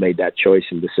never would have made that choice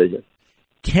and decision.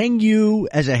 Can you,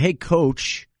 as a head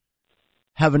coach,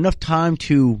 have enough time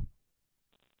to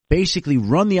basically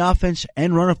run the offense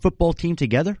and run a football team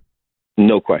together?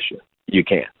 No question. You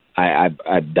can.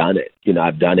 I've done it.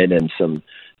 I've done it in some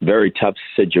very tough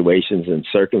situations and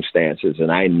circumstances.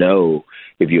 And I know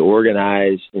if you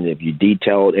organize and if you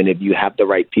detail and if you have the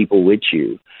right people with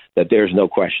you, that there's no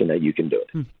question that you can do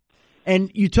it.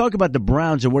 And you talk about the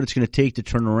Browns and what it's going to take to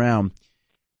turn around.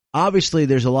 Obviously,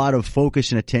 there's a lot of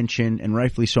focus and attention, and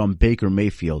rightfully so, on Baker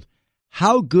Mayfield.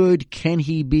 How good can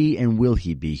he be and will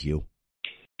he be, Hugh?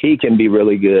 He can be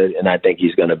really good, and I think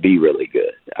he's going to be really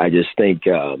good. I just think,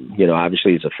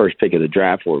 obviously he's the first pick of the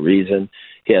draft for a reason.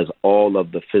 He has all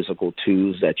of the physical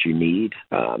tools that you need.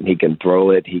 He can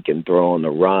throw it. He can throw on the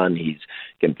run. He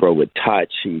can throw with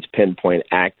touch. He's pinpoint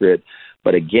accurate.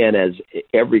 But again, as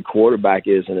every quarterback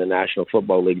is in the National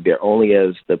Football League, they're only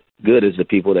as good as the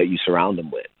people that you surround them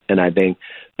with. And I think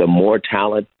the more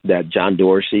talent that John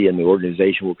Dorsey and the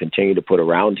organization will continue to put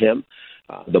around him,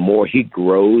 the more he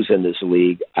grows in this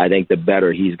league, I think the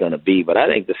better he's going to be. But I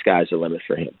think the sky's the limit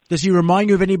for him. Does he remind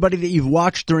you of anybody that you've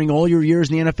watched during all your years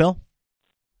in the NFL?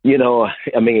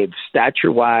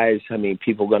 Stature-wise,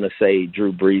 people are going to say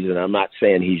Drew Brees, and I'm not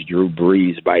saying he's Drew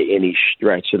Brees by any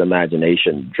stretch of the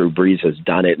imagination. Drew Brees has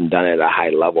done it and done it at a high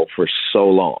level for so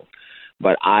long.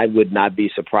 But I would not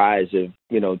be surprised if,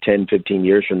 10, 15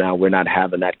 years from now, we're not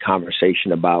having that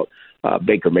conversation about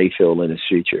Baker Mayfield in his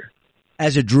future.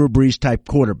 As a Drew Brees-type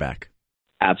quarterback?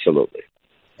 Absolutely.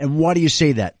 And why do you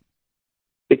say that?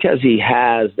 Because he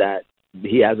has that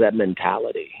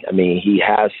mentality. He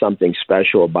has something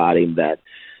special about him that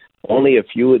only a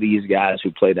few of these guys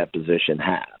who play that position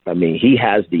have. He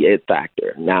has the it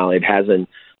factor. Now, it hasn't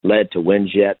led to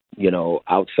wins yet,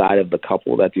 outside of the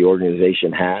couple that the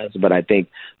organization has, but I think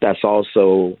that's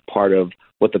also part of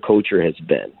what the culture has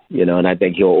been, and I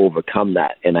think he'll overcome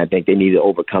that. And I think they need to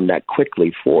overcome that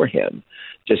quickly for him,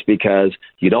 just because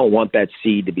you don't want that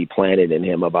seed to be planted in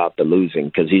him about the losing,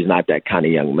 because he's not that kind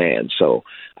of young man. So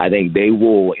I think they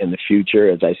will, in the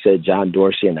future, as I said, John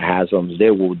Dorsey and the Haslam's,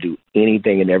 they will do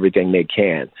anything and everything they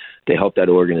can to help that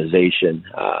organization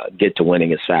get to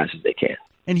winning as fast as they can.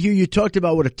 And Hugh, you talked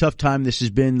about what a tough time this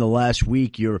has been the last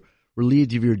week. You're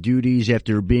relieved of your duties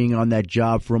after being on that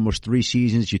job for almost 3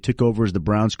 seasons. You took over as the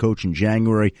Browns coach in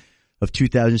January of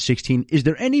 2016. Is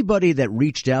there anybody that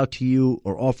reached out to you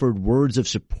or offered words of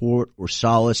support or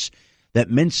solace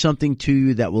that meant something to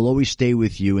you that will always stay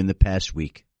with you in the past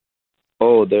week?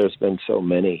 Oh, there's been so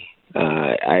many.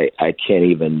 I can't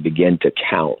even begin to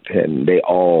count, and they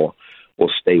all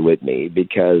will stay with me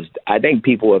because I think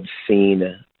people have seen,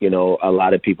 a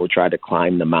lot of people try to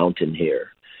climb the mountain here,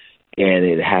 and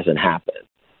it hasn't happened.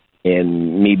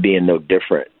 and me being no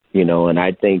different, and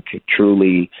I think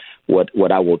truly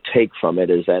what I will take from it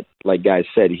is that, like guys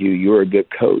said, Hugh, you're a good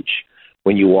coach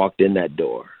when you walked in that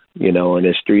door, and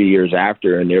it's 3 years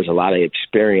after, and there's a lot of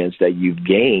experience that you've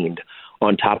gained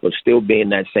on top of still being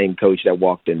that same coach that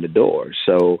walked in the door.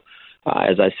 So,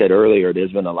 as I said earlier,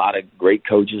 there's been a lot of great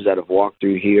coaches that have walked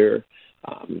through here,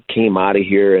 came out of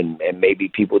here, and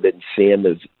maybe people didn't see them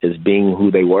as being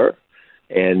who they were.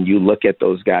 And you look at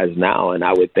those guys now, and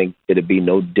I would think it'd be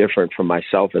no different for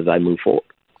myself as I move forward.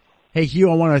 Hey,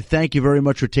 Hugh, I want to thank you very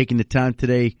much for taking the time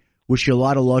today. Wish you a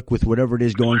lot of luck with whatever it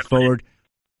is going forward.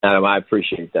 I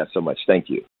appreciate that so much. Thank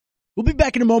you. We'll be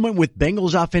back in a moment with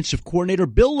Bengals offensive coordinator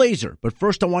Bill Lazor. But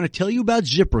first, I want to tell you about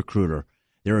ZipRecruiter.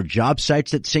 There are job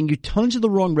sites that send you tons of the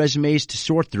wrong resumes to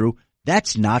sort through.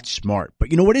 That's not smart.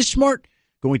 But you know what is smart?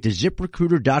 Going to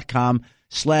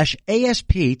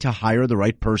ZipRecruiter.com/ASP to hire the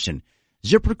right person.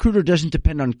 ZipRecruiter doesn't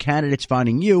depend on candidates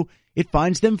finding you. It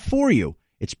finds them for you.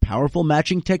 Its powerful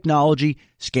matching technology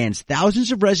scans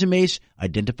thousands of resumes,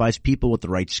 identifies people with the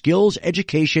right skills,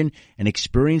 education, and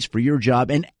experience for your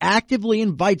job, and actively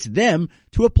invites them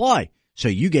to apply so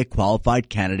you get qualified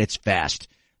candidates fast.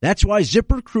 That's why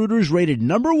ZipRecruiter is rated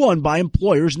 #1 by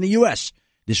employers in the U.S.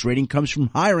 This rating comes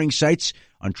from hiring sites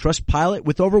on Trustpilot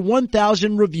with over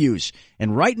 1,000 reviews.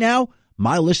 And right now,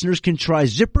 my listeners can try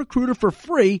ZipRecruiter for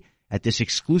free at this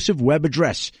exclusive web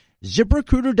address,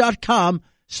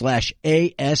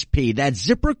 ZipRecruiter.com/ASP. That's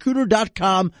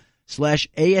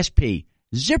ZipRecruiter.com/ASP.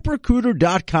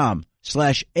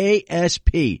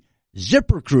 ZipRecruiter.com/ASP.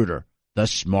 ZipRecruiter, the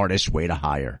smartest way to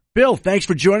hire. Bill, thanks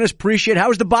for joining us. Appreciate it. How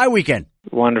was the bye weekend?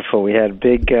 Wonderful. We had a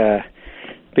big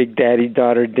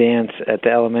daddy-daughter dance at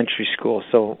the elementary school.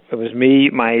 So it was me,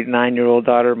 my 9-year-old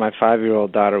daughter, my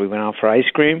 5-year-old daughter. We went out for ice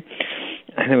cream,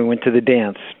 and then we went to the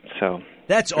dance. So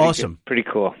that's awesome. Pretty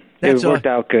cool. It worked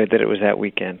out good that it was that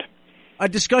weekend. I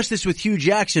discussed this with Hue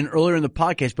Jackson earlier in the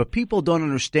podcast, but people don't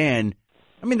understand.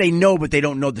 I mean, they know, but they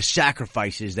don't know the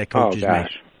sacrifices that coaches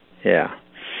make. Yeah.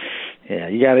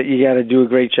 You got to do a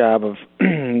great job of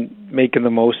making the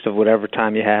most of whatever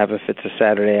time you have. If it's a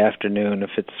Saturday afternoon,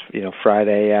 if it's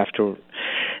Friday after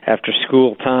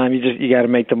school time, you got to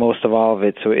make the most of all of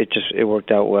it. So it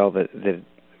worked out well that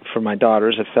for my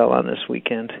daughters it fell on this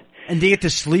weekend. And do you get to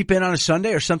sleep in on a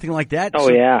Sunday or something like that? Oh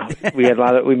yeah,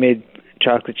 we made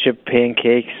chocolate chip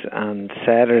pancakes on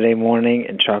Saturday morning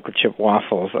and chocolate chip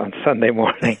waffles on Sunday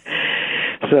morning.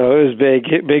 So it was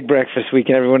big breakfast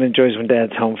weekend. Everyone enjoys when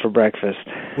Dad's home for breakfast,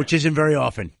 which isn't very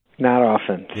often. Not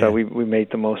often. Yeah. So we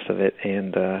made the most of it,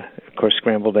 and of course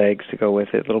scrambled eggs to go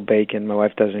with it. Little bacon. My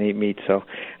wife doesn't eat meat, so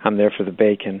I'm there for the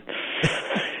bacon.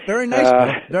 Very nice.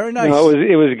 Very nice. No,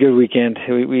 it was a good weekend.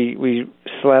 We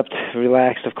slept,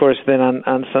 relaxed. Of course, then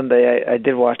on Sunday I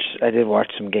did watch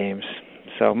some games.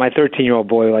 So my 13-year-old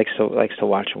boy likes to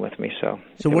watch them with me. So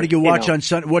what did you watch on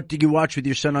Sunday? What did you watch with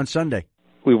your son on Sunday?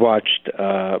 We watched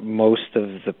most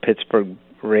of the Pittsburgh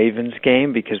Ravens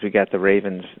game because we got the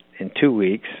Ravens in 2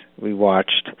 weeks. We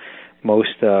watched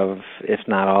most of, if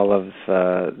not all of,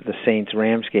 the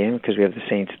Saints-Rams game because we have the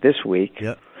Saints this week.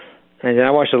 Yep. And then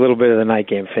I watched a little bit of the night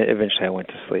game. Eventually I went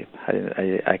to sleep.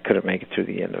 I couldn't make it through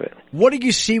the end of it. What did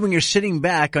you see when you're sitting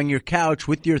back on your couch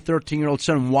with your 13-year-old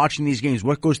son watching these games?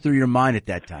 What goes through your mind at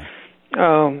that time?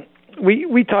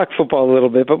 We talk football a little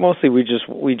bit, but mostly we just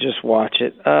watch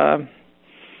it.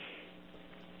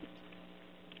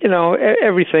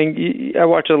 Everything. I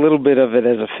watch a little bit of it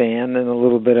as a fan and a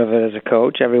little bit of it as a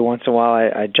coach. Every once in a while,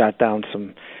 I jot down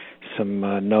some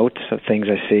notes of things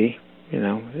I see.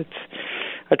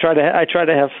 I try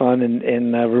to have fun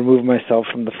and remove myself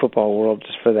from the football world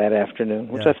just for that afternoon,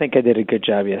 which I think I did a good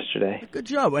job yesterday. Good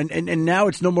job. And now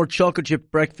it's no more chocolate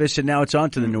chip breakfast, and now it's on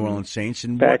to the New Orleans Saints.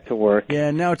 And back to work.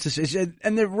 Yeah, now it's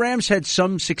and the Rams had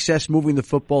some success moving the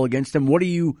football against them. What do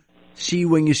you see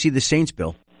when you see the Saints,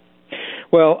 Bill?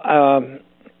 Well, I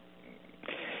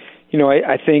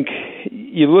think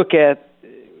you look at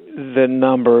the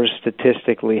numbers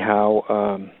statistically,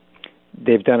 how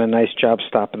they've done a nice job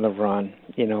stopping the run.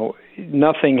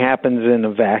 Nothing happens in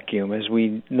a vacuum. As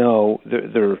we know,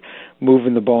 they're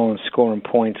moving the ball and scoring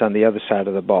points on the other side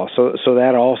of the ball. So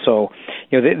that also,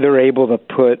 they're able to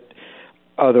put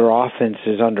other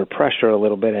offenses under pressure a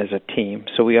little bit as a team.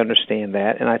 So we understand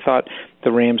that. And I thought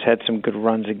the Rams had some good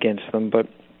runs against them, but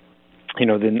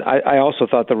then I also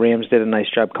thought the Rams did a nice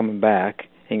job coming back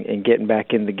and getting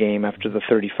back in the game after the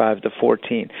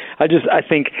 35-14. I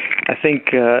think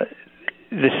the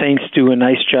Saints do a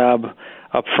nice job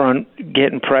up front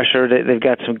getting pressure. They've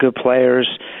got some good players.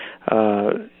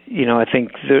 I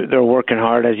think they're working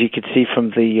hard, as you could see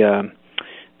from the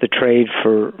trade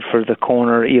for the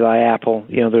corner Eli Apple.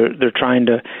 They're trying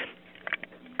to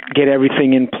get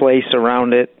everything in place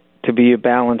around it to be a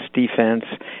balanced defense.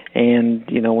 And,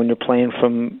 when you're playing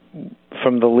from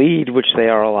the lead, which they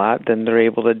are a lot, then they're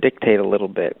able to dictate a little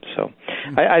bit. So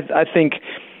I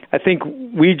think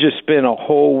we just spent a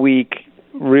whole week,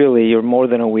 really, or more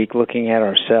than a week, looking at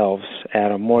ourselves,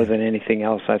 Adam, more than anything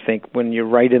else. I think when you're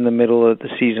right in the middle of the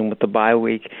season with the bye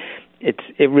week,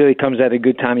 it really comes at a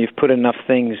good time. You've put enough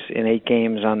things in 8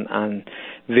 games on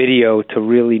video to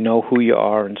really know who you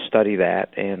are and study that.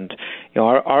 And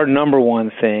our number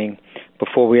one thing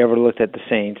before we ever looked at the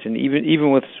Saints, and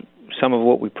even with some of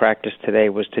what we practiced today,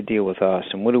 was to deal with us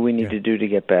and what do we need to do to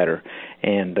get better.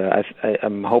 And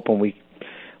I'm hoping we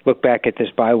look back at this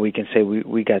bye week and say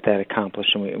we got that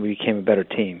accomplished and we became a better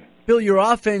team. Bill, your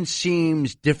offense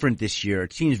seems different this year.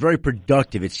 It seems very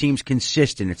productive. It seems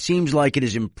consistent. It seems like it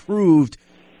has improved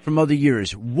from other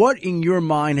years. What, in your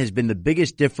mind, has been the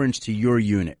biggest difference to your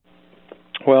unit?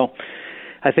 Well,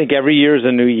 I think every year is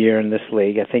a new year in this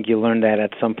league. I think you learn that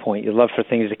at some point. You love for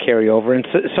things to carry over, and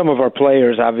some of our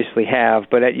players obviously have,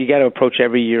 but you got to approach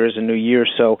every year as a new year.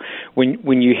 So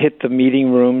when you hit the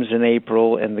meeting rooms in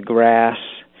April and the grass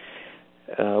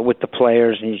with the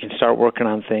players and you can start working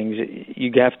on things,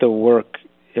 you have to work,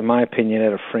 in my opinion,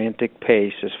 at a frantic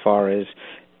pace as far as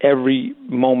every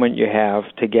moment you have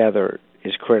together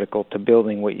is critical to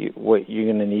building what you're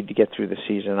going to need to get through the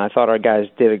season. I thought our guys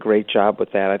did a great job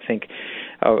with that. I think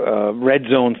a red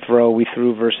zone throw we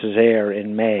threw versus air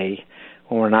in May,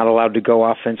 when we're not allowed to go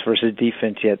offense versus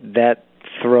defense yet, that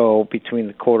throw between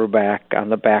the quarterback on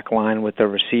the back line with the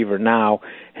receiver now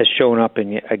has shown up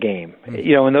in a game. And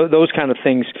those kind of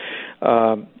things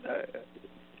are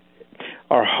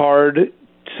hard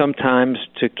sometimes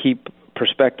to keep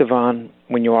perspective on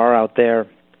when you are out there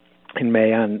in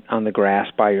May on the grass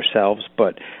by yourselves,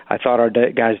 but I thought our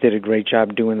guys did a great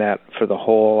job doing that for the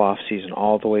whole off season,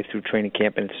 all the way through training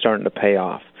camp, and it's starting to pay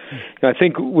off. I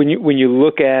think when you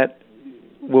look at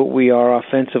what we are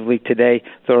offensively today,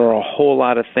 there are a whole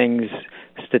lot of things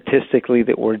statistically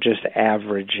that we're just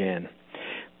average in.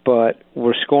 But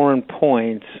we're scoring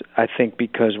points, I think,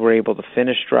 because we're able to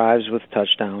finish drives with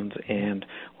touchdowns and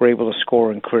we're able to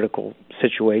score in critical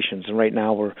situations. And right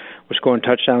now we're scoring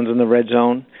touchdowns in the red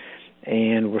zone,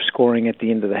 and we're scoring at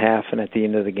the end of the half and at the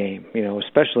end of the game,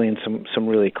 especially in some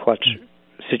really clutch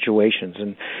situations.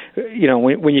 And,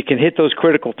 when you can hit those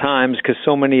critical times, because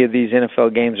so many of these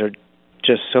NFL games are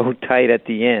just so tight at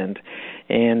the end,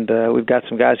 and we've got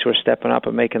some guys who are stepping up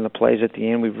and making the plays at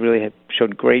the end. We've really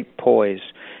showed great poise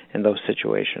in those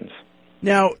situations.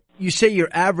 Now, you say you're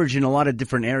average in a lot of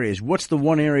different areas. What's the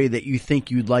one area that you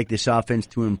think you'd like this offense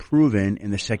to improve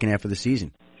in the second half of the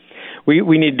season?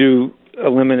 We need to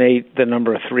eliminate the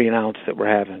number of 3-and-outs that we're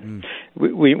having.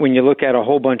 When you look at a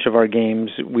whole bunch of our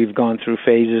games, we've gone through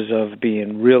phases of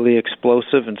being really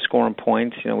explosive and scoring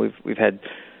points. We've had,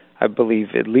 I believe,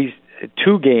 at least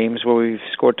 2 games where we've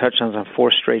scored touchdowns on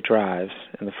 4 straight drives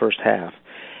in the first half.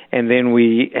 And then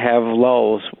we have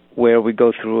lulls where we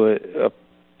go through a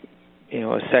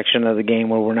section of the game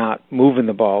where we're not moving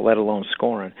the ball, let alone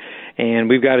scoring. And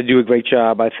we've got to do a great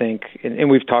job, I think. And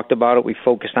we've talked about it. We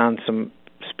focused on some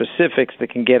specifics that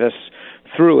can get us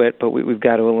through it, but we've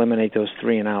got to eliminate those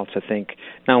 3-and-outs, I think,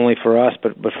 not only for us,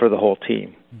 but for the whole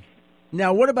team.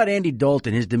 Now, what about Andy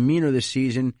Dalton? His demeanor this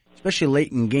season, especially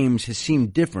late in games, has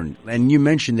seemed different. And you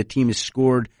mentioned the team has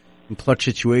scored in clutch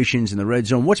situations in the red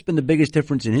zone. What's been the biggest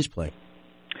difference in his play?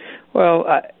 Well,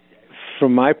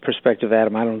 from my perspective,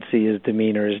 Adam, I don't see his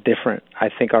demeanor as different. I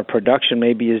think our production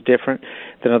maybe is different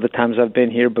than other times I've been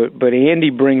here, but Andy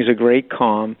brings a great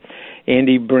calm.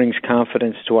 Andy brings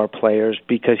confidence to our players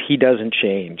because he doesn't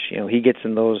change. He gets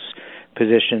in those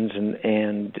positions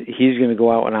and he's going to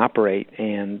go out and operate.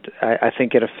 And I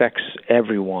think it affects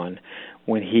everyone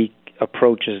when he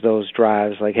approaches those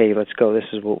drives like, hey, let's go, this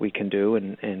is what we can do,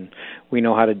 and we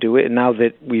know how to do it. And now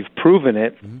that we've proven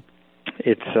it,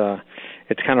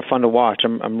 it's kind of fun to watch.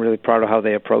 I'm really proud of how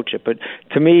they approach it. But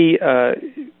to me,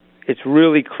 it's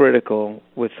really critical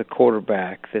with the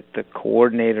quarterback that the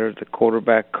coordinator, the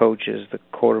quarterback coaches, the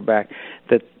quarterback,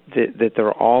 that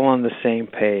they're all on the same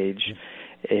page,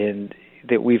 and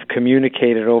that we've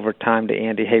communicated over time to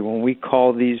Andy, hey, when we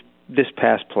call this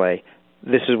pass play,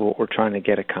 this is what we're trying to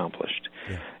get accomplished.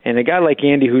 Yeah. And a guy like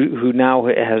Andy, who now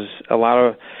has a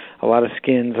lot of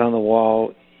skins on the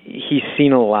wall, he's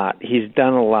seen a lot, he's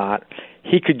done a lot.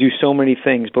 He could do so many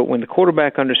things, but when the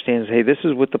quarterback understands, hey, this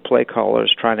is what the play caller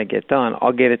is trying to get done,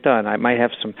 I'll get it done. I might have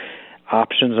some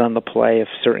options on the play if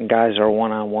certain guys are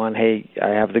one-on-one. Hey, I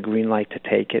have the green light to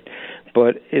take it.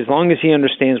 But as long as he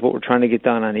understands what we're trying to get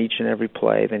done on each and every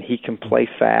play, then he can play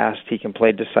fast, he can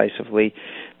play decisively,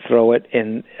 throw it.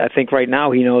 And I think right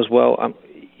now he knows, well,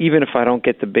 even if I don't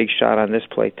get the big shot on this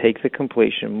play, take the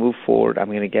completion, move forward, I'm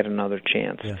going to get another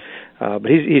chance. Yeah. But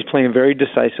he's playing very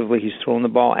decisively. He's throwing the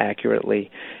ball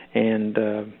accurately,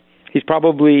 and he's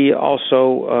probably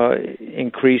also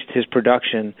increased his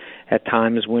production at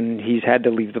times when he's had to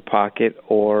leave the pocket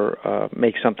or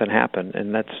make something happen,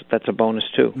 and that's a bonus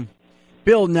too.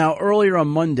 Bill, now earlier on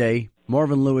Monday,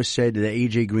 Marvin Lewis said that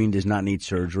A.J. Green does not need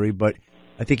surgery, but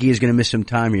I think he is going to miss some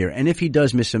time here. And if he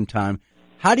does miss some time,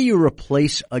 how do you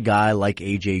replace a guy like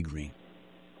A.J. Green?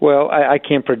 Well, I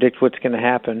can't predict what's going to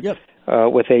happen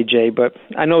with A.J., but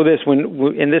I know this, when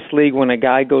in this league, when a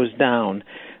guy goes down,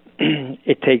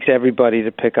 it takes everybody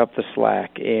to pick up the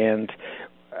slack. And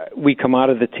we come out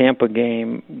of the Tampa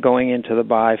game going into the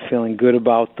bye feeling good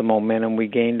about the momentum we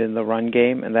gained in the run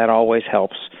game, and that always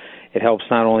helps. It helps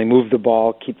not only move the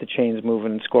ball, keep the chains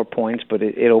moving and score points, but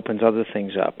it opens other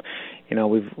things up. You know,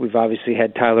 we've obviously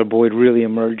had Tyler Boyd really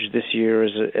emerge this year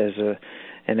as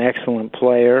an excellent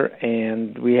player,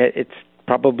 and it's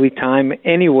probably time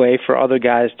anyway for other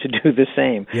guys to do the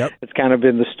same. Yep. It's kind of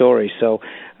been the story. So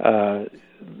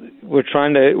we're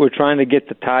trying to get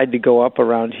the tide to go up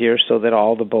around here so that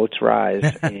all the boats rise.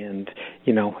 And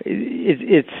you know,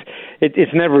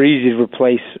 it's never easy to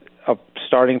replace a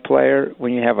starting player.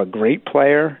 When you have a great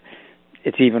player,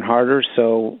 it's even harder.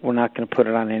 So we're not going to put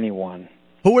it on anyone.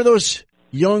 Who are those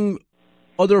young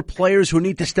other players who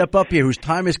need to step up here, whose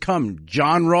time has come?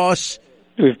 John Ross.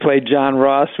 We've played John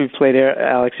Ross. We've played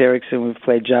Alex Erickson. We've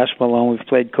played Josh Malone. We've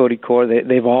played Cody Core.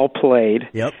 They've all played.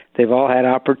 Yep. They've all had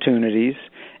opportunities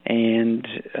and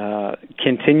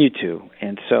continue to.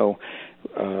 And so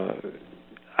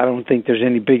I don't think there's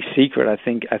any big secret. I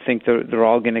think they're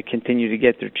all going to continue to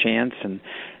get their chance, and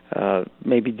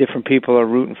maybe different people are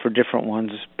rooting for different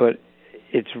ones. But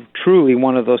it's truly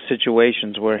one of those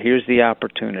situations where here's the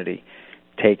opportunity.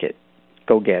 Take it.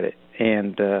 Go get it.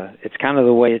 And it's kind of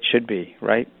the way it should be,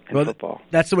 right, in football.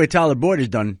 That's the way Tyler Boyd has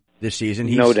done this season.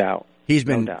 No doubt. He's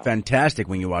been fantastic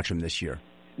when you watch him this year.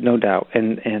 No doubt.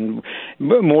 And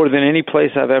more than any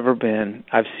place I've ever been,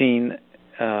 I've seen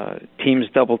teams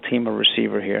double-team a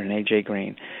receiver here in A.J.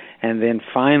 Green. And then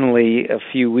finally, a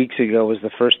few weeks ago, was the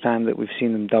first time that we've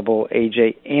seen them double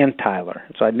A.J. and Tyler.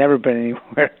 So I'd never been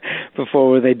anywhere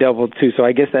before where they doubled two. So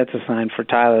I guess that's a sign for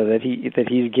Tyler that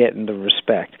he's getting the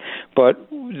respect. But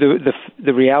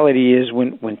the reality is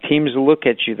when teams look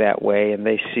at you that way and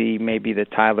they see maybe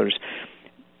that Tyler's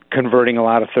converting a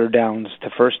lot of third downs to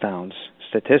first downs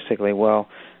statistically, well,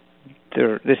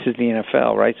 this is the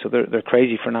NFL, right? So they're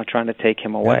crazy for not trying to take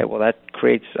him away. Yeah. Well, that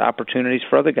creates opportunities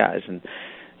for other guys, and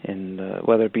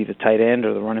whether it be the tight end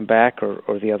or the running back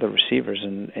or the other receivers.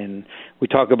 And we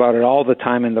talk about it all the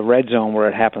time in the red zone where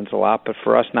it happens a lot, but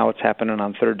for us now it's happening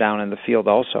on third down in the field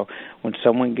also. When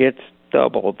someone gets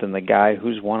doubled, then the guy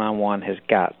who's one-on-one has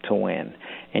got to win,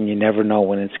 and you never know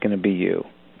when it's going to be you.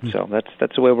 So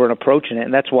that's the way we're approaching it,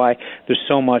 and that's why there's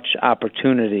so much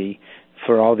opportunity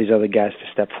for all these other guys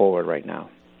to step forward right now.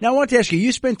 Now I want to ask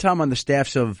you spent time on the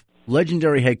staffs of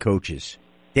legendary head coaches,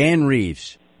 Dan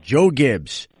Reeves, Joe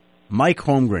Gibbs, Mike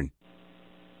Holmgren.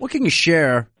 What can you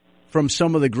share from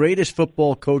some of the greatest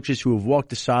football coaches who have walked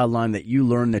the sideline that you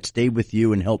learned that stayed with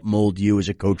you and helped mold you as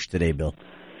a coach today, Bill?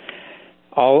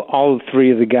 All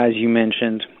three of the guys you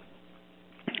mentioned,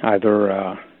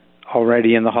 either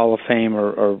already in the Hall of Fame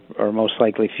or most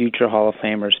likely future Hall of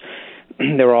Famers,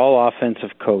 they were all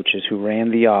offensive coaches who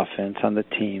ran the offense on the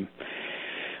team.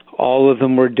 All of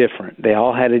them were different. They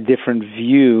all had a different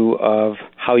view of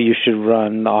how you should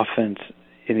run the offense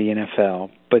in the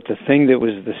NFL. But the thing that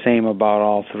was the same about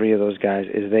all three of those guys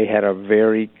is they had a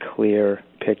very clear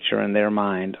picture in their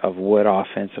mind of what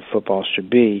offensive football should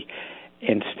be.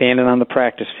 And standing on the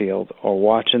practice field or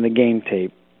watching the game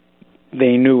tape,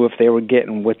 they knew if they were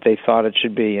getting what they thought it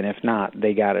should be, and if not,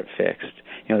 they got it fixed.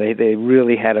 You know, they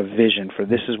really had a vision for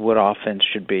this is what offense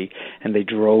should be, and they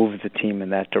drove the team in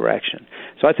that direction.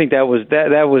 So I think that was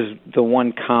the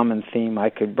one common theme I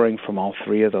could bring from all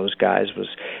three of those guys was,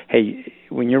 hey,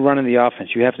 when you're running the offense,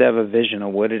 you have to have a vision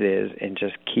of what it is and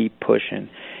just keep pushing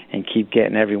and keep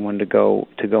getting everyone to go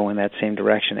in that same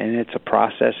direction. And it's a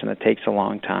process, and it takes a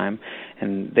long time,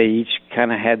 and they each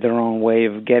kind of had their own way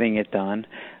of getting it done.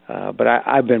 But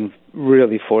I've been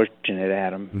really fortunate,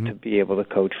 Adam, to be able to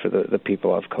coach for the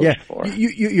people I've coached for.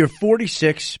 You're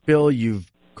 46, Bill.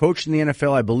 You've coached in the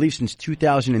NFL, I believe, since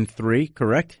 2003,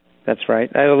 correct? That's right.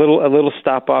 I had a little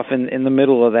stop off in the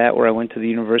middle of that where I went to the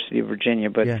University of Virginia,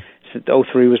 but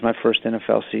 2003 was my first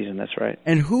NFL season. That's right.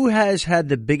 And who has had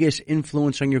the biggest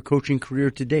influence on your coaching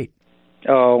career to date?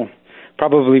 Oh,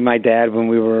 probably my dad when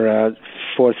we were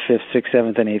 4th, 5th, 6th,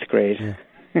 7th, and 8th grade.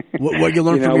 Yeah. What you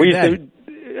learn from your dad?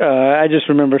 I just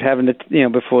remembered having to,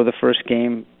 before the first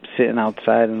game, sitting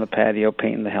outside in the patio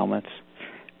painting the helmets.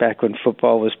 Back when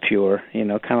football was pure,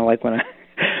 kind of like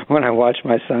when I watched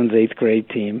my son's 8th grade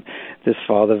team this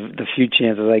fall, the few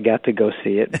chances I got to go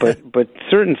see it. But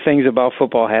certain things about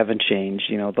football haven't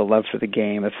changed. The love for the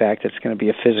game, the fact that it's going to be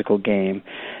a physical game,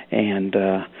 and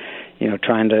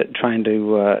trying to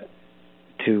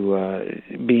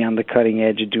be on the cutting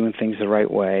edge of doing things the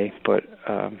right way. But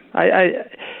I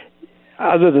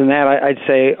other than that, I'd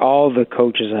say all the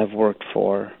coaches I've worked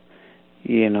for,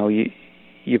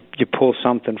 you pull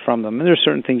something from them. And there's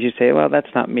certain things you say, well, that's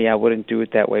not me. I wouldn't do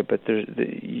it that way. But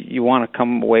you want to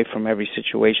come away from every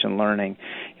situation learning.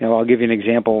 I'll give you an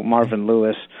example. Marvin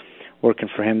Lewis, working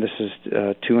for him, this is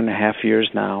 2.5 years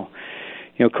now.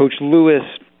 Coach Lewis,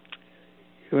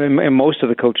 and most of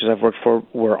the coaches I've worked for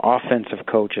were offensive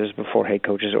coaches before head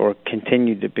coaches, or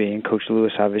continued to be. And Coach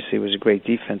Lewis obviously was a great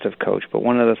defensive coach. But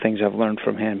one of the things I've learned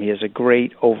from him, he has a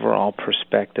great overall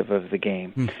perspective of the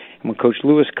game. And when Coach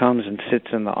Lewis comes and sits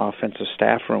in the offensive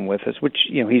staff room with us, which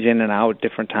he's in and out at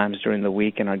different times during the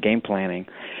week in our game planning,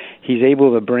 he's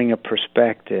able to bring a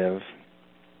perspective,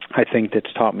 I think,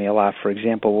 that's taught me a lot. For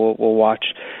example, we'll watch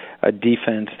a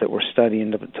defense that we're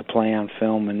studying to play on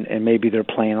film, and maybe they're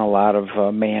playing a lot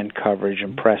of man coverage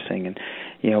and pressing, and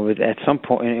at some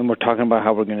point, and we're talking about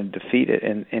how we're going to defeat it,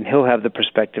 and he'll have the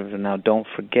perspective of, now don't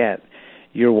forget,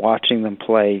 you're watching them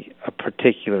play a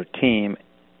particular team,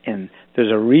 and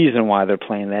there's a reason why they're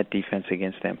playing that defense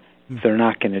against them. They're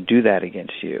not going to do that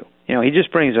against you. He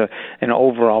just brings an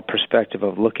overall perspective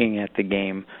of looking at the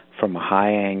game from a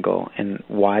high angle, and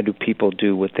why do people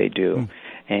do what they do.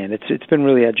 And it's been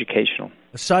really educational.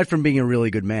 Aside from being a really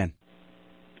good man.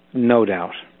 No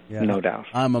doubt. Yeah. No doubt.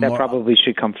 That probably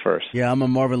should come first. Yeah, I'm a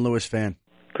Marvin Lewis fan.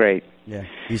 Great. Yeah,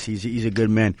 he's a good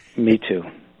man. Me too.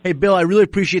 Hey, Bill, I really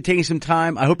appreciate taking some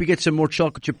time. I hope you get some more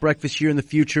chocolate chip breakfast here in the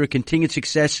future. Continued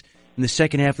success in the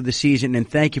second half of the season, and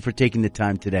thank you for taking the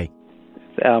time today.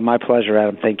 My pleasure,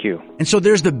 Adam. Thank you. And so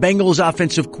there's the Bengals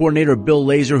offensive coordinator, Bill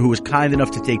Lazor, who was kind enough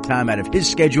to take time out of his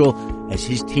schedule as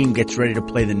his team gets ready to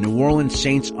play the New Orleans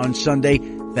Saints on Sunday.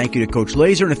 Thank you to Coach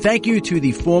Lazor, and a thank you to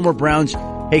the former Browns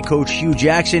head coach, Hue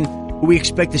Jackson, who we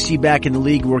expect to see back in the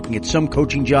league working at some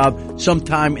coaching job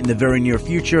sometime in the very near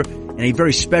future. And a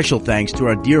very special thanks to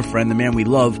our dear friend, the man we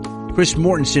love, Chris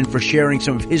Mortensen, for sharing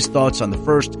some of his thoughts on the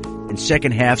first and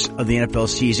second halves of the NFL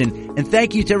season. And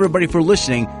thank you to everybody for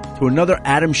listening to another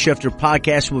Adam Schefter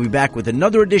podcast. We'll be back with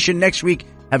another edition next week.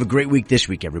 Have a great week this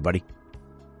week, everybody.